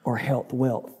or health,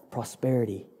 wealth,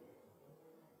 prosperity?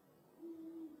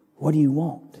 What do you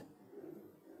want?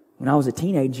 When I was a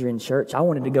teenager in church, I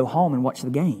wanted to go home and watch the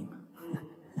game.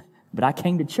 But I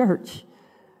came to church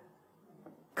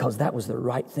because that was the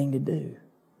right thing to do.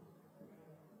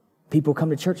 People come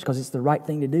to church because it's the right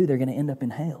thing to do. They're going to end up in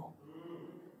hell.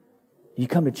 You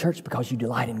come to church because you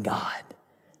delight in God.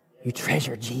 You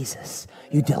treasure Jesus.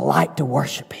 You delight to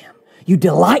worship Him. You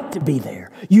delight to be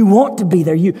there. You want to be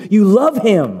there. You love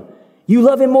Him. You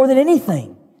love Him more than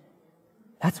anything.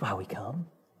 That's why we come.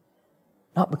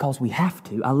 Not because we have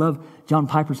to. I love John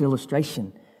Piper's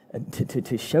illustration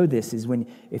to show this. Is when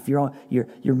if you're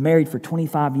married for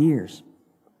 25 years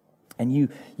and you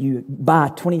buy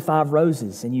 25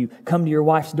 roses and you come to your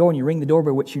wife's door and you ring the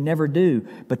doorbell, which you never do,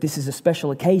 but this is a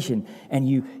special occasion, and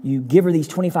you give her these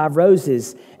 25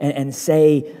 roses and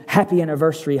say, happy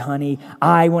anniversary, honey.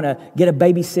 I want to get a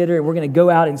babysitter and we're going to go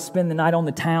out and spend the night on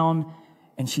the town.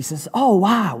 And she says, oh,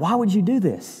 why? Why would you do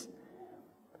this?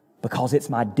 Because it's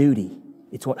my duty.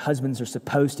 It's what husbands are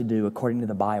supposed to do according to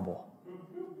the Bible.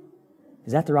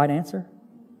 Is that the right answer?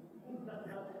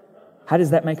 How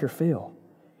does that make her feel?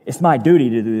 It's my duty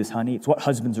to do this, honey. It's what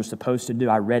husbands are supposed to do.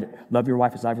 I read it. Love your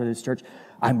wife as I've read this church.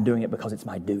 I'm doing it because it's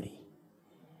my duty.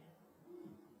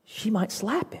 She might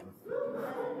slap him.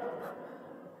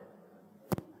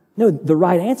 No, the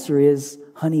right answer is,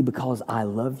 honey, because I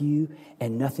love you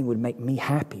and nothing would make me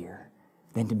happier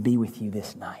than to be with you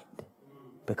this night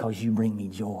because you bring me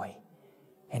joy.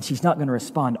 And she's not going to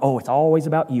respond, oh, it's always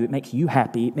about you. It makes you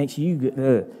happy. It makes you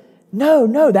good.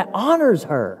 No, that honors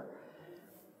her.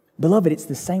 Beloved, it's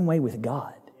the same way with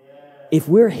God. If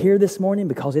we're here this morning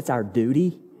because it's our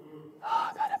duty,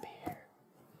 oh, I got to be here.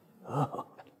 Oh,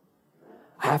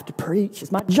 I have to preach.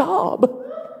 It's my job.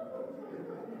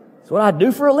 It's what I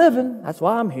do for a living. That's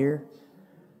why I'm here.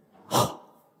 Oh,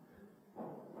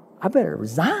 I better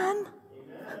resign.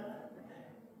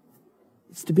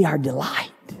 It's to be our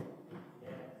delight.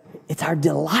 It's our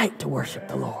delight to worship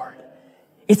the Lord.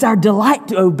 It's our delight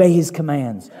to obey His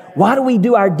commands. Why do we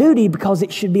do our duty? Because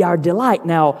it should be our delight.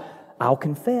 Now, I'll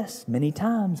confess many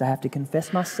times. I have to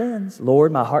confess my sins.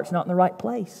 Lord, my heart's not in the right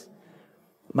place.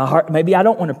 My heart, maybe I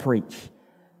don't want to preach.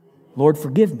 Lord,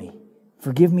 forgive me.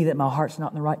 Forgive me that my heart's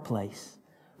not in the right place.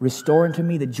 Restore unto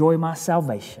me the joy of my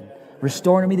salvation.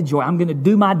 Restore unto me the joy. I'm going to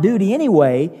do my duty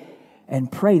anyway and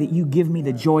pray that you give me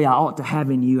the joy I ought to have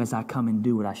in you as I come and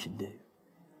do what I should do.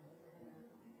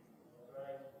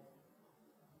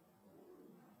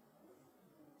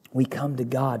 We come to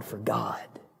God for God.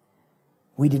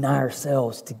 We deny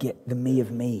ourselves to get the me of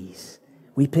me's.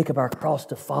 We pick up our cross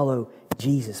to follow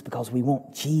Jesus because we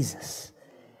want Jesus.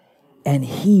 And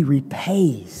He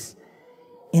repays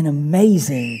in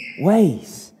amazing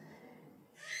ways.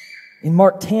 In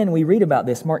Mark 10, we read about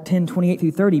this. Mark 10, 28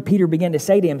 through 30, Peter began to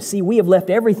say to him, "See, we have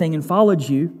left everything and followed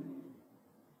you."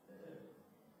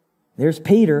 There's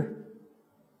Peter.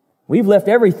 "We've left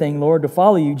everything, Lord, to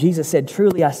follow you." Jesus said,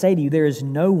 "Truly I say to you, there is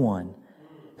no one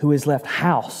who has left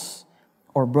house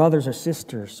or brothers or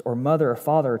sisters or mother or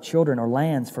father or children or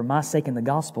lands for my sake and the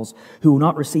gospel's who will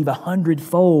not receive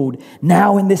 100-fold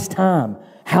now in this time,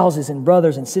 houses and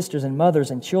brothers and sisters and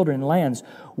mothers and children and lands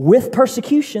with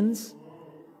persecutions,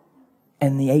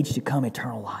 and in the age to come,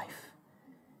 eternal life."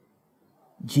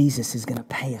 Jesus is going to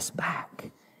pay us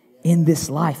back. In this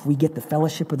life, we get the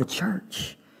fellowship of the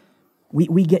church.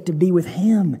 We get to be with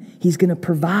Him. He's going to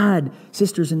provide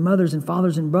sisters and mothers and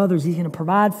fathers and brothers. He's going to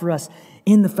provide for us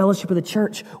in the fellowship of the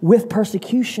church with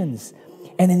persecutions,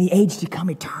 and in the age to come,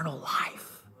 eternal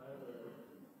life.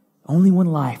 Only one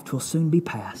life will soon be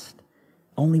past.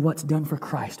 Only what's done for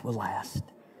Christ will last.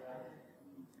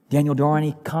 Daniel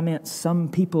Dorani comments, "Some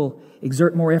people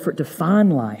exert more effort to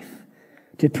find life,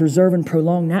 to preserve and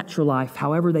prolong natural life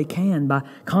however they can. By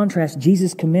contrast,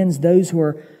 Jesus commends those who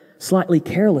are slightly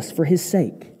careless for His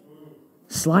sake."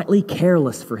 Slightly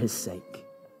careless for His sake.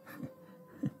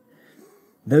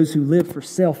 "Those who live for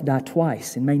self die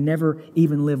twice and may never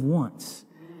even live once.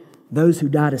 Those who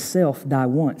die to self die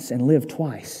once and live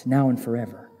twice, now and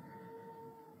forever."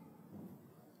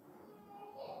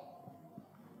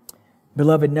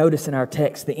 Beloved, notice in our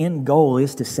text, the end goal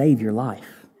is to save your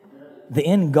life. The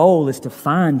end goal is to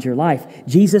find your life.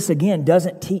 Jesus, again,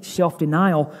 doesn't teach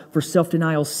self-denial for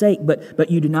self-denial's sake, but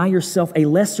you deny yourself a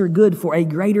lesser good for a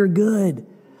greater good.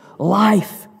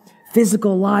 Life,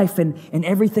 physical life, and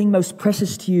everything most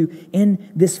precious to you in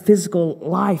this physical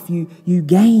life, you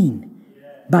gain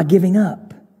by giving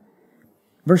up.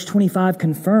 Verse 25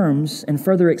 confirms and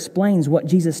further explains what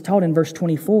Jesus taught in verse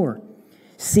 24.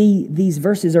 See, these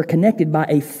verses are connected by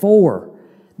a for.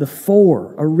 The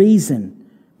for, a reason.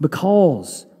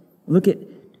 Because, look at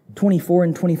 24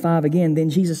 and 25 again. Then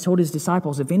Jesus told His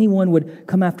disciples, "If anyone would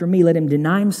come after me, let him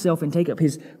deny himself and take up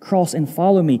his cross and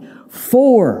follow me."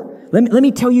 For, let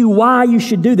me tell you why you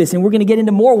should do this. And we're going to get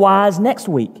into more whys next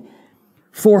week.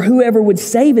 "For whoever would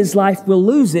save his life will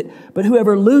lose it, but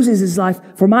whoever loses his life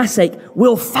for my sake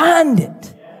will find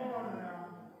it."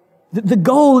 The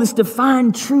goal is to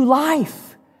find true life.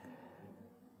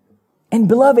 And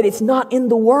beloved, it's not in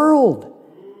the world.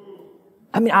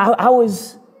 I mean, I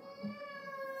was,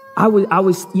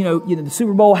 the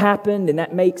Super Bowl happened, and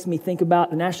that makes me think about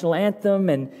the national anthem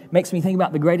and makes me think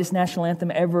about the greatest national anthem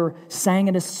ever sang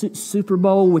at a Super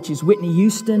Bowl, which is Whitney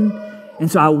Houston. And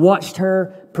so I watched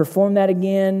her perform that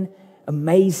again.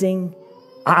 Amazing.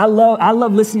 I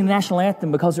love listening to the national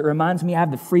anthem because it reminds me I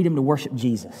have the freedom to worship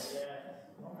Jesus.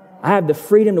 I have the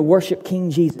freedom to worship King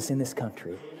Jesus in this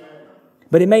country.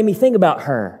 But it made me think about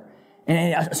her.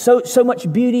 And so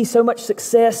much beauty, so much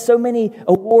success, so many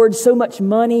awards, so much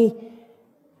money.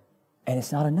 And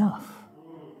it's not enough.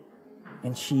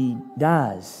 And she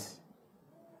dies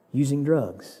using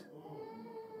drugs.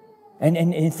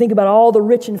 And think about all the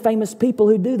rich and famous people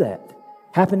who do that.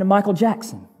 Happened to Michael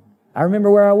Jackson. I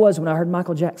remember where I was when I heard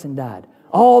Michael Jackson died.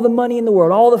 All the money in the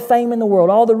world, all the fame in the world,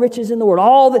 all the riches in the world,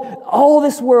 all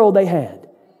this world they had.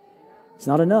 It's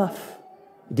not enough.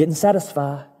 It didn't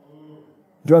satisfy.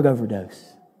 Drug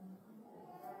overdose.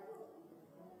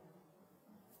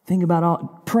 Think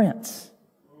about Prince.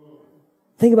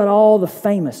 Think about all the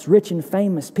famous, rich and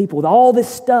famous people with all this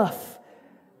stuff,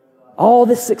 all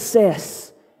this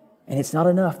success, and it's not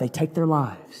enough. They take their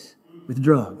lives with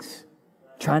drugs,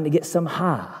 trying to get some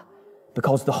high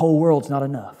because the whole world's not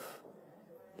enough.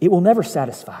 It will never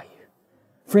satisfy you.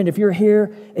 Friend, if you're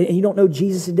here and you don't know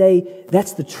Jesus today,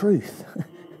 that's the truth.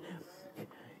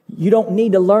 You don't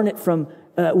need to learn it from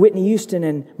Whitney Houston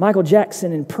and Michael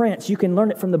Jackson and Prince. You can learn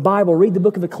it from the Bible. Read the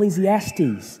book of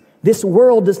Ecclesiastes. This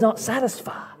world does not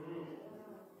satisfy.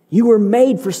 You were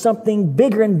made for something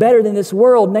bigger and better than this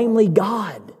world, namely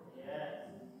God.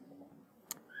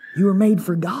 You were made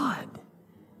for God.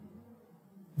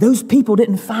 Those people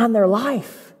didn't find their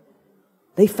life.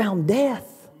 They found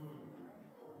death.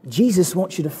 Jesus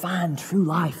wants you to find true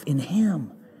life in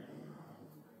Him.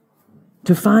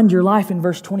 To find your life in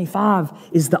verse 25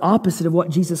 is the opposite of what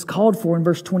Jesus called for in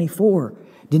verse 24.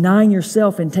 Denying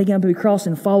yourself and taking up your cross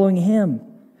and following Him.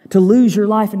 To lose your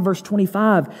life in verse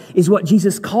 25 is what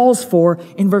Jesus calls for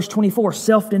in verse 24,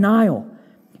 self-denial.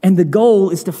 And the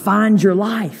goal is to find your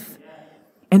life.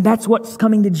 And that's what's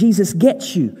coming to Jesus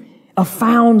gets you. A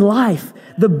found life,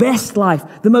 the best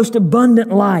life, the most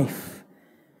abundant life.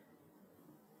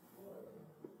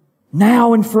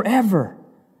 now and forever.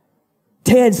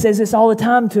 Ted says this all the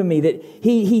time to me, that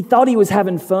he thought he was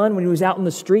having fun when he was out in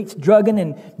the streets, drugging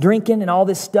and drinking and all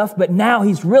this stuff, but now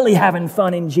he's really having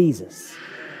fun in Jesus.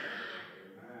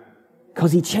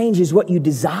 Because He changes what you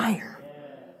desire.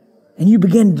 And you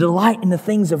begin to delight in the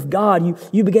things of God.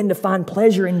 You begin to find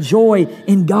pleasure and joy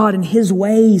in God and His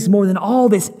ways more than all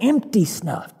this empty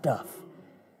stuff.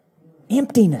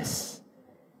 Emptiness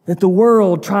that the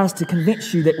world tries to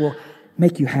convince you that will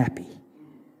make you happy.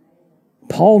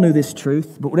 Paul knew this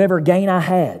truth, but whatever gain I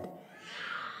had,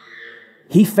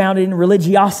 he found it in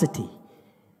religiosity.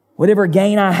 Whatever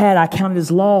gain I had, I counted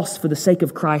as loss for the sake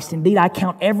of Christ. Indeed, I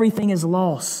count everything as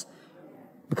loss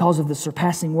because of the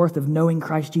surpassing worth of knowing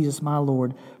Christ Jesus my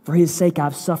Lord. For His sake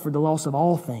I've suffered the loss of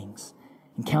all things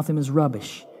and count them as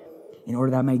rubbish in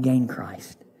order that I may gain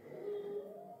Christ.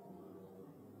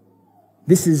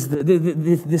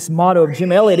 This motto of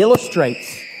Jim Elliot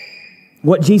illustrates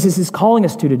what Jesus is calling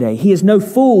us to today. He is no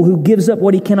fool who gives up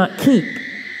what he cannot keep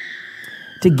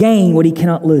to gain what he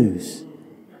cannot lose.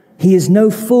 He is no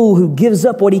fool who gives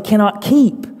up what he cannot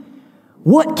keep.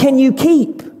 What can you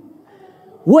keep?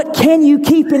 What can you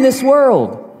keep in this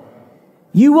world?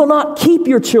 You will not keep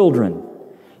your children.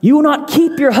 You will not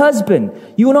keep your husband.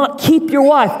 You will not keep your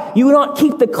wife. You will not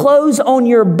keep the clothes on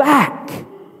your back.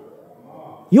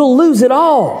 You'll lose it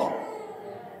all.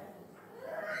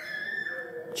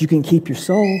 But you can keep your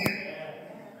soul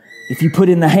if you put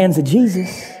it in the hands of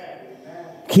Jesus.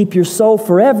 Keep your soul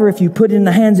forever if you put it in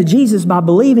the hands of Jesus by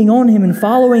believing on Him and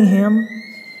following Him.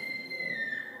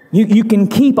 You can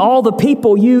keep all the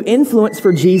people you influence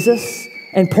for Jesus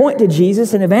and point to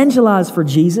Jesus and evangelize for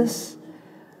Jesus.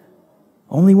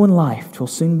 Only one life will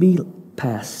soon be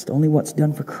past. Only what's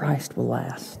done for Christ will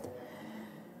last.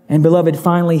 And beloved,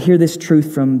 finally, hear this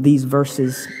truth from these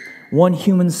verses. One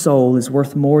human soul is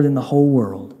worth more than the whole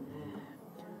world.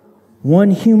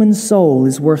 One human soul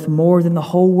is worth more than the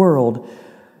whole world.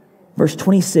 Verse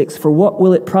 26, for what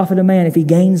will it profit a man if he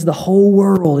gains the whole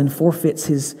world and forfeits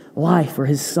his life or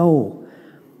his soul?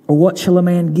 Or what shall a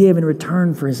man give in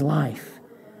return for his life?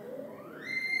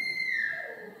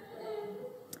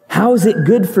 How is it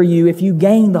good for you if you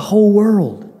gain the whole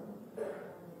world?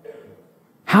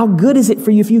 How good is it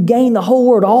for you if you gain the whole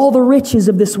world, all the riches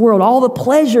of this world, all the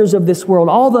pleasures of this world,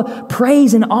 all the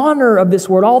praise and honor of this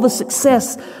world, all the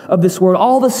success of this world,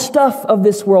 all the stuff of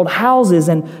this world, houses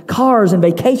and cars and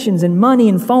vacations and money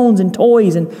and phones and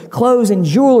toys and clothes and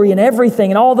jewelry and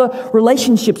everything and all the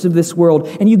relationships of this world,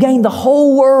 and you gain the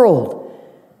whole world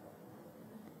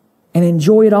and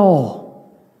enjoy it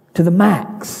all to the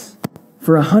max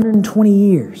for 120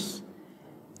 years,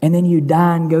 and then you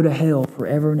die and go to hell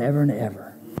forever and ever and ever.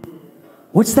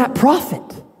 What's that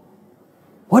profit?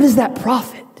 What is that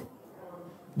profit?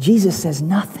 Jesus says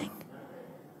nothing.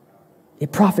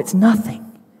 It profits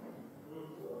nothing.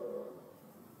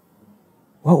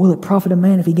 What will it profit a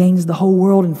man if he gains the whole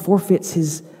world and forfeits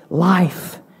his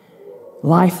life?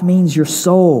 Life means your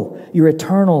soul, your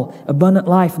eternal, abundant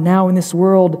life now in this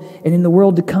world and in the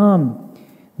world to come.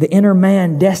 The inner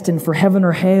man destined for heaven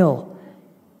or hell.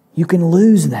 You can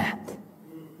lose that.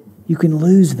 You can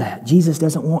lose that. Jesus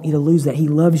doesn't want you to lose that. He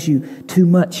loves you too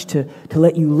much to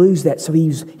let you lose that. So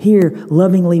He's here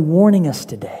lovingly warning us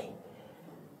today.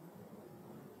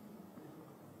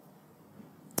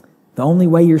 The only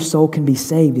way your soul can be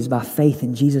saved is by faith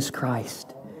in Jesus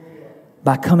Christ,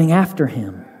 by coming after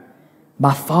Him,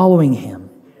 by following Him.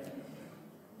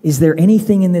 Is there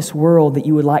anything in this world that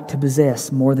you would like to possess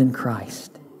more than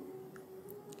Christ?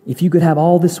 If you could have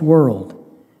all this world,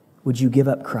 would you give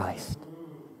up Christ?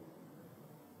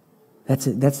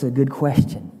 That's a good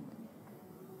question.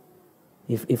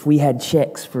 If we had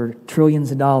checks for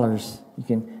trillions of dollars, you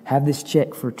can have this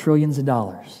check for trillions of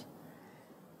dollars,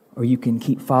 or you can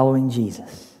keep following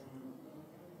Jesus.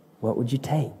 What would you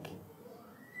take?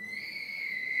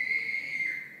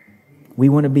 We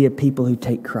want to be a people who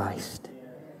take Christ,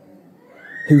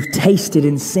 who've tasted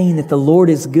and seen that the Lord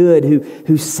is good,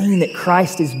 who've seen that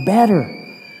Christ is better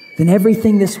than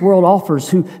everything this world offers,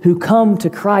 who come to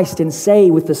Christ and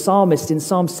say with the psalmist in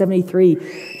Psalm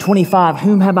 73:25,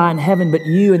 whom have I in heaven but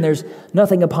you, and there's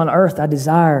nothing upon earth I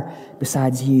desire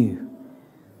besides you.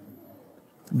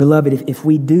 Beloved, if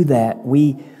we do that,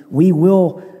 we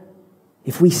will,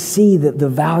 if we see the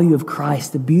value of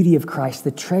Christ, the beauty of Christ,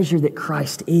 the treasure that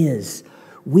Christ is,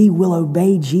 we will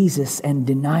obey Jesus and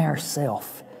deny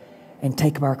ourselves and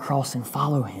take up our cross and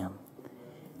follow Him.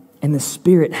 And the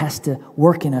Spirit has to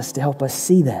work in us to help us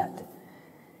see that.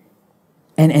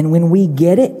 And when we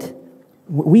get it,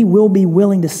 we will be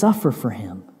willing to suffer for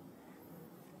Him.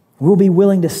 We'll be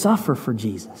willing to suffer for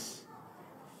Jesus.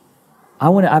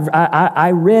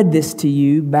 I read this to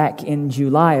you back in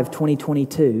July of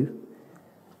 2022,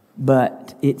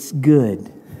 but it's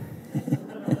good.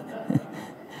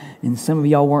 And some of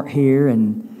y'all weren't here,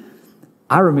 and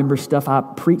I remember stuff I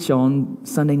preach on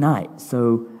Sunday night.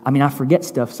 So, I forget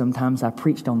stuff sometimes I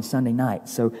preached on Sunday night.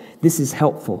 So this is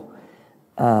helpful.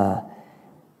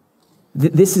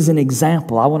 This is an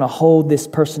example. I want to hold this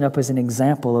person up as an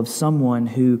example of someone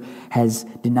who has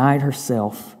denied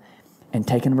herself and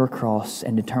taken up her cross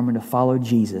and determined to follow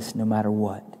Jesus no matter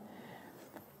what.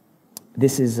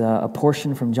 This is a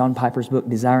portion from John Piper's book,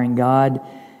 Desiring God.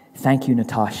 Thank you,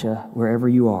 Natasha, wherever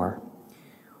you are.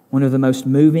 One of the most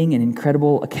moving and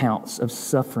incredible accounts of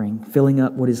suffering, filling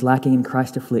up what is lacking in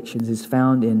Christ's afflictions, is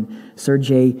found in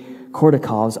Sergei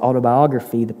Kordakov's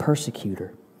autobiography, The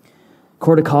Persecutor.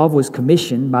 Kordakov was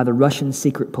commissioned by the Russian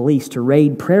secret police to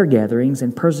raid prayer gatherings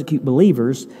and persecute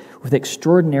believers with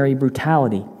extraordinary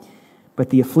brutality. But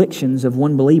the afflictions of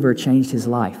one believer changed his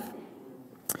life.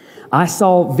 I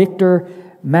saw Viktor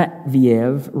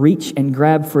Matviev reach and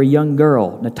grab for a young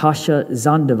girl, Natasha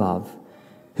Zandovov,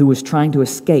 who was trying to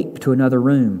escape to another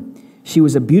room. She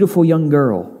was a beautiful young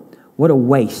girl. What a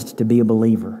waste to be a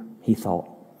believer, he thought.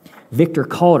 Victor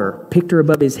caught her, picked her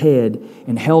above his head,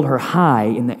 and held her high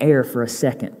in the air for a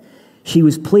second. She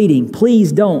was pleading,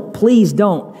 please don't,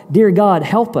 dear God,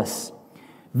 help us.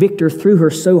 Victor threw her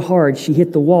so hard she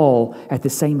hit the wall at the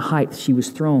same height she was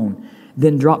thrown,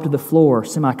 then dropped to the floor,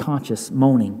 semi-conscious,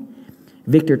 moaning.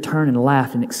 Victor turned and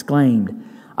laughed and exclaimed,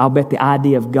 I'll bet the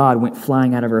idea of God went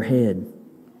flying out of her head.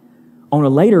 On a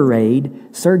later raid,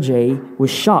 Sergei was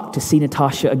shocked to see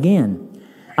Natasha again.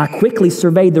 I quickly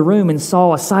surveyed the room and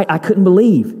saw a sight I couldn't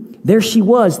believe. There she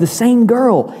was, the same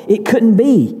girl. It couldn't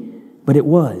be, but it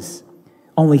was.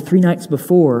 Only 3 nights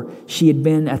before, she had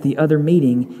been at the other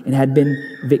meeting and had been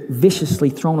viciously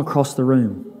thrown across the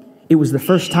room. It was the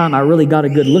first time I really got a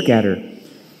good look at her.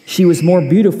 She was more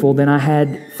beautiful than I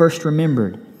had first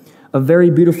remembered. A very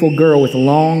beautiful girl with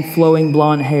long, flowing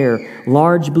blonde hair,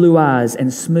 large blue eyes,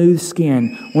 and smooth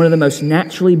skin. One of the most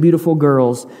naturally beautiful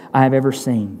girls I have ever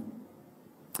seen.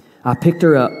 I picked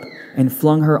her up and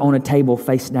flung her on a table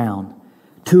face down.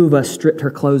 2 of us stripped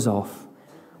her clothes off.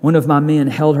 One of my men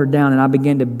held her down and I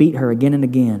began to beat her again and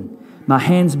again. My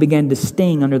hands began to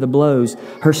sting under the blows.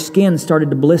 Her skin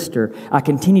started to blister. I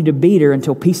continued to beat her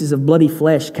until pieces of bloody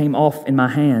flesh came off in my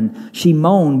hand. She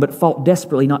moaned but fought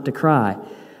desperately not to cry.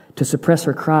 To suppress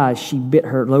her cries, she bit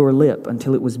her lower lip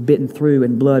until it was bitten through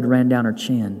and blood ran down her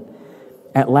chin.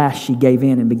 At last she gave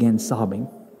in and began sobbing.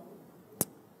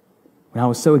 When I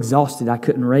was so exhausted I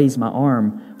couldn't raise my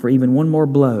arm for even one more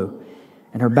blow,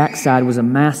 and her backside was a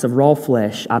mass of raw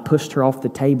flesh, I pushed her off the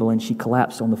table and she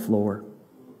collapsed on the floor.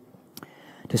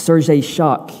 To Sergei's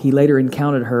shock, he later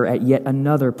encountered her at yet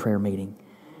another prayer meeting.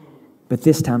 But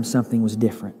this time something was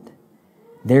different.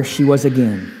 There she was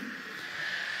again,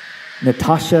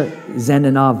 Natasha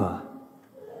Zandanova.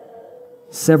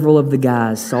 Several of the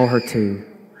guys saw her too.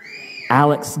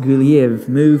 Alex Guliev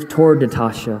moved toward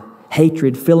Natasha,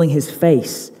 hatred filling his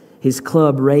face, his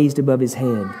club raised above his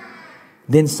head.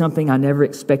 Then something I never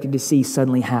expected to see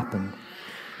suddenly happened.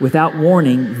 Without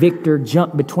warning, Victor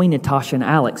jumped between Natasha and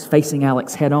Alex, facing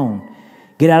Alex head on.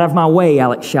 "Get out of my way,"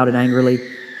 Alex shouted angrily.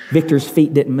 Victor's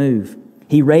feet didn't move.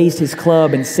 He raised his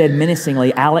club and said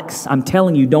menacingly, "Alex, I'm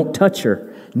telling you, don't touch her.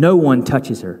 No one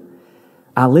touches her."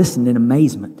 I listened in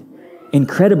amazement.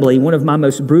 Incredibly, one of my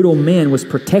most brutal men was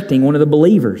protecting one of the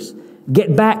believers.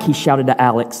 "Get back," he shouted to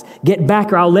Alex. "Get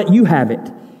back or I'll let you have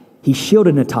it." He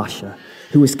shielded Natasha,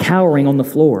 who was cowering on the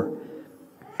floor.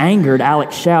 Angered,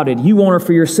 Alex shouted, "You want her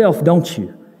for yourself, don't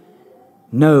you?"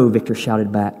 "No," Victor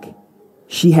shouted back.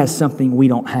 "She has something we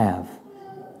don't have.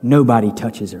 Nobody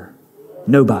touches her.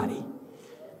 Nobody."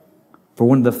 For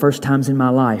one of the first times in my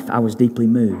life, I was deeply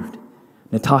moved.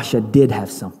 Natasha did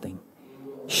have something.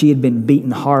 She had been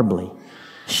beaten horribly.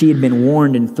 She had been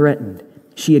warned and threatened.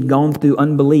 She had gone through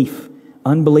unbelief,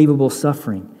 unbelievable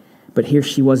suffering. But here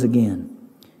she was again.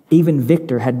 Even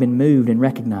Victor had been moved and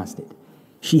recognized it.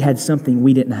 She had something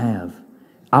we didn't have.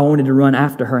 I wanted to run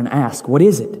after her and ask, "What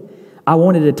is it?" I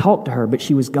wanted to talk to her, but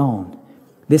she was gone.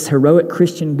 This heroic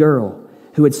Christian girl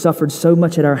who had suffered so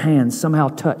much at our hands somehow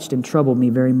touched and troubled me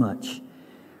very much.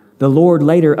 The Lord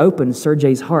later opened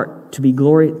Sergei's heart to the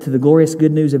glorious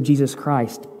good news of Jesus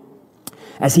Christ.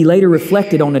 As he later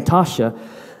reflected on Natasha,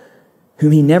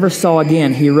 whom he never saw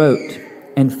again, he wrote,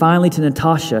 "And finally to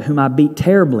Natasha, whom I beat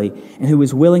terribly and who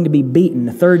was willing to be beaten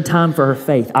a 3rd time for her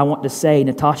faith, I want to say,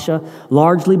 Natasha,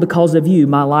 largely because of you,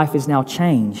 my life is now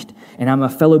changed, and I'm a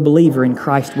fellow believer in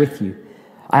Christ with you.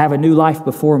 I have a new life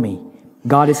before me.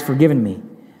 God has forgiven me.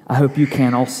 I hope you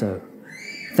can also.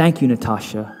 Thank Thank you,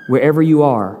 Natasha. Wherever you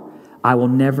are, I will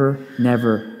never,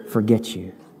 never forget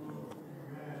you.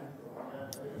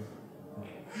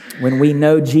 When we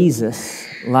know Jesus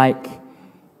like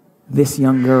this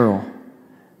young girl,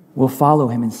 we'll follow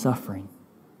him in suffering.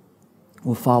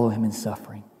 We'll follow him in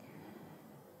suffering.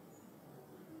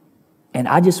 And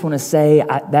I just want to say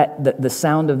that the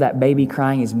sound of that baby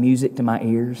crying is music to my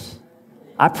ears.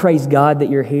 I praise God that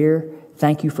you're here.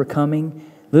 Thank you for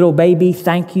coming. Little baby,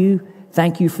 thank you.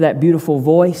 Thank you for that beautiful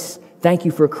voice. Thank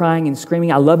you for crying and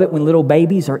screaming. I love it when little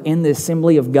babies are in the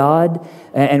assembly of God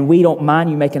and we don't mind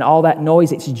you making all that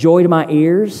noise. It's joy to my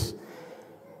ears.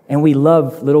 And we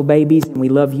love little babies and we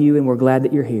love you and we're glad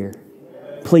that you're here.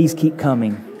 Please keep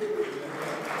coming.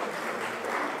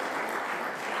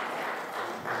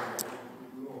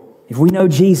 If we know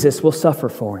Jesus, we'll suffer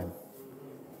for him.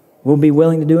 We'll be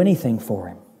willing to do anything for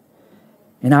him.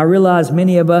 And I realize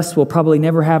many of us will probably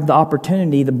never have the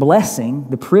opportunity, the blessing,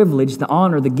 the privilege, the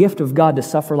honor, the gift of God to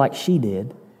suffer like she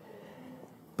did.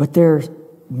 But there's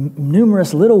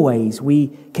numerous little ways we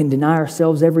can deny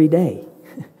ourselves every day.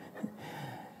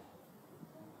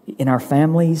 In our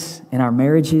families, in our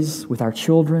marriages, with our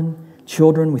children,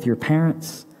 with your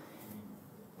parents.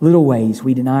 Little ways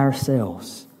we deny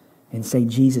ourselves and say,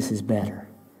 Jesus is better.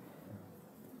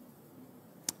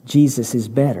 Jesus is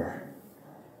better.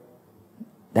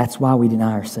 That's why we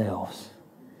deny ourselves.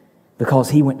 Because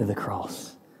he went to the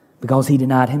cross. Because he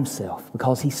denied himself.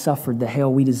 Because he suffered the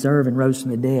hell we deserve and rose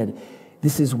from the dead.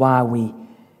 This is why we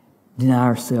deny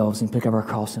ourselves and pick up our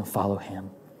cross and follow him.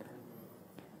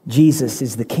 Jesus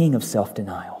is the king of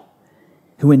self-denial,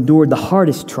 who endured the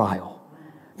hardest trial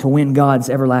to win God's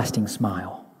everlasting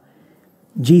smile.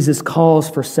 Jesus calls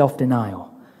for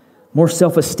self-denial. More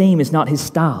self-esteem is not his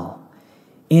style.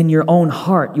 In your own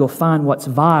heart, you'll find what's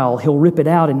vile. He'll rip it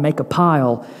out and make a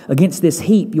pile. Against this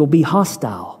heap, you'll be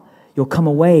hostile. You'll come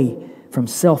away from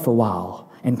self a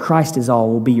while, and Christ is all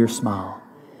will be your smile.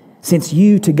 Since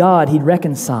you to God he'd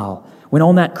reconcile, when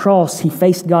on that cross he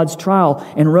faced God's trial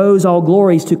and rose all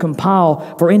glories to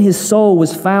compile, for in his soul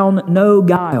was found no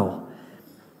guile.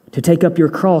 To take up your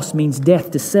cross means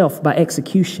death to self by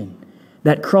execution.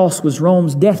 That cross was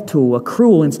Rome's death tool, a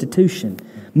cruel institution,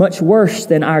 much worse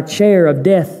than our chair of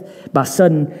death by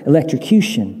sudden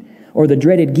electrocution, or the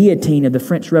dreaded guillotine of the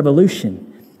French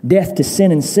Revolution. Death to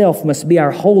sin and self must be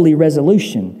our holy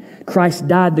resolution. Christ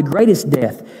died the greatest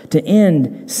death to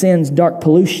end sin's dark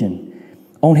pollution.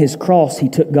 On his cross, he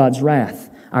took God's wrath,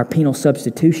 our penal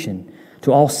substitution.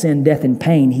 To all sin, death, and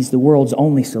pain, he's the world's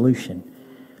only solution.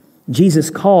 Jesus'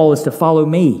 call is to follow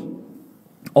me.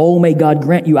 Oh, may God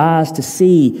grant you eyes to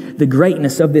see the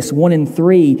greatness of this 1 in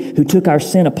 3 who took our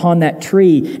sin upon that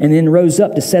tree and then rose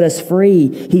up to set us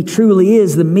free. He truly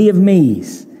is the me of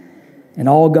me's. And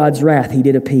all God's wrath he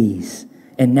did appease.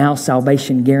 And now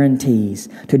salvation guarantees.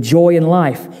 To joy in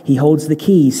life he holds the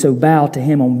keys, so bow to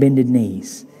him on bended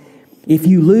knees. If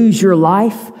you lose your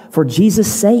life for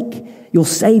Jesus' sake, you'll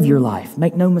save your life.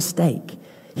 Make no mistake.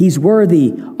 He's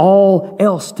worthy all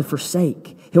else to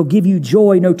forsake. He'll give you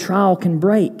joy no trial can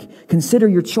break. Consider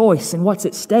your choice and what's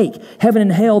at stake. Heaven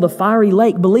and hell, the fiery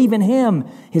lake. Believe in him,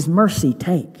 his mercy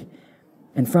take.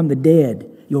 And from the dead,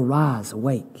 you'll rise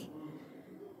awake.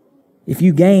 If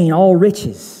you gain all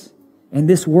riches and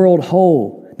this world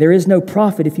whole, there is no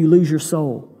profit if you lose your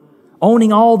soul.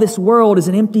 Owning all this world is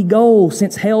an empty goal,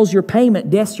 since hell's your payment,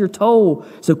 death's your toll.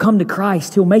 So come to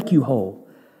Christ, he'll make you whole,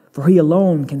 for he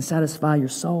alone can satisfy your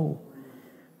soul.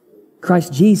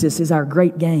 Christ Jesus is our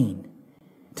great gain.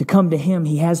 To come to him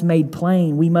he has made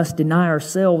plain. We must deny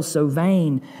ourselves so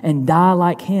vain and die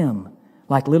like him,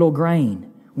 like little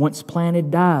grain. Once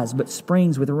planted dies, but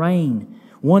springs with rain.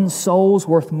 One soul's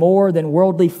worth more than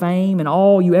worldly fame and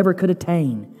all you ever could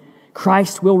attain.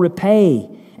 Christ will repay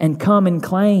and come and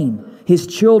claim his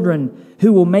children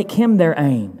who will make him their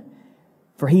aim.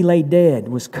 For he lay dead,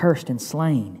 was cursed and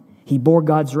slain. He bore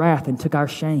God's wrath and took our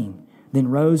shame, then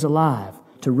rose alive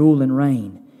to rule and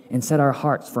reign and set our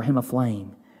hearts for him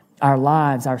aflame. Our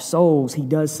lives, our souls he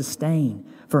does sustain.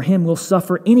 For him we'll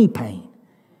suffer any pain.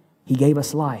 He gave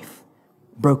us life,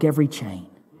 broke every chain.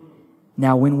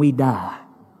 Now when we die,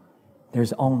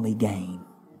 there's only gain.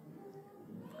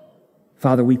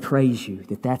 Father, we praise you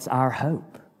that that's our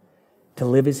hope. To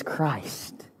live is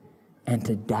Christ and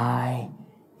to die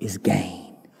is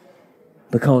gain.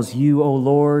 Because you, O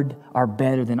Lord, are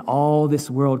better than all this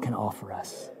world can offer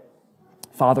us.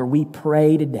 Father, we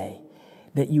pray today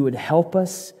that you would help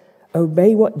us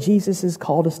obey what Jesus has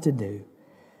called us to do.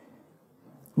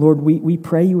 Lord, we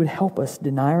pray you would help us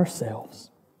deny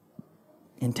ourselves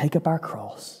and take up our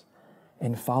cross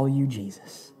and follow you,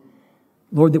 Jesus.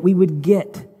 Lord, that we would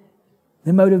get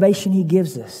The motivation He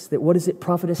gives us, that what does it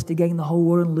profit us to gain the whole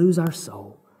world and lose our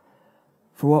soul?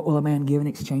 For what will a man give in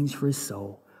exchange for his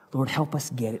soul? Lord, help us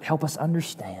get it. Help us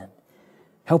understand.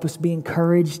 Help us be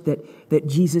encouraged that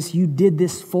Jesus, You did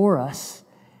this for us,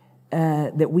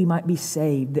 that we might be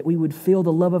saved, that we would feel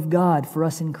the love of God for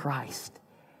us in Christ,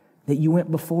 that You went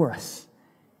before us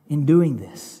in doing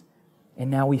this,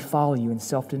 and now we follow You in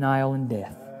self-denial and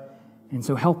death. And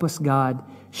so help us, God.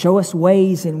 Show us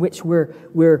ways in which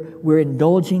we're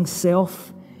indulging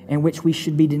self, and which we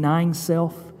should be denying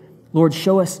self. Lord,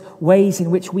 show us ways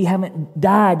in which we haven't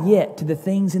died yet to the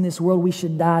things in this world we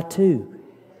should die to,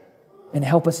 and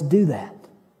help us do that.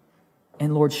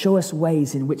 And Lord, show us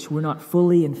ways in which we're not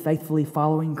fully and faithfully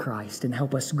following Christ, and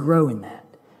help us grow in that.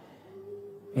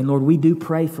 And Lord, we do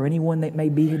pray for anyone that may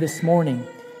be here this morning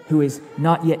who has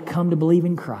not yet come to believe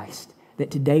in Christ,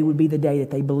 that today would be the day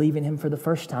that they believe in Him for the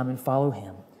first time and follow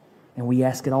Him. And we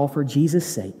ask it all for Jesus'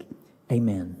 sake.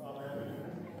 Amen.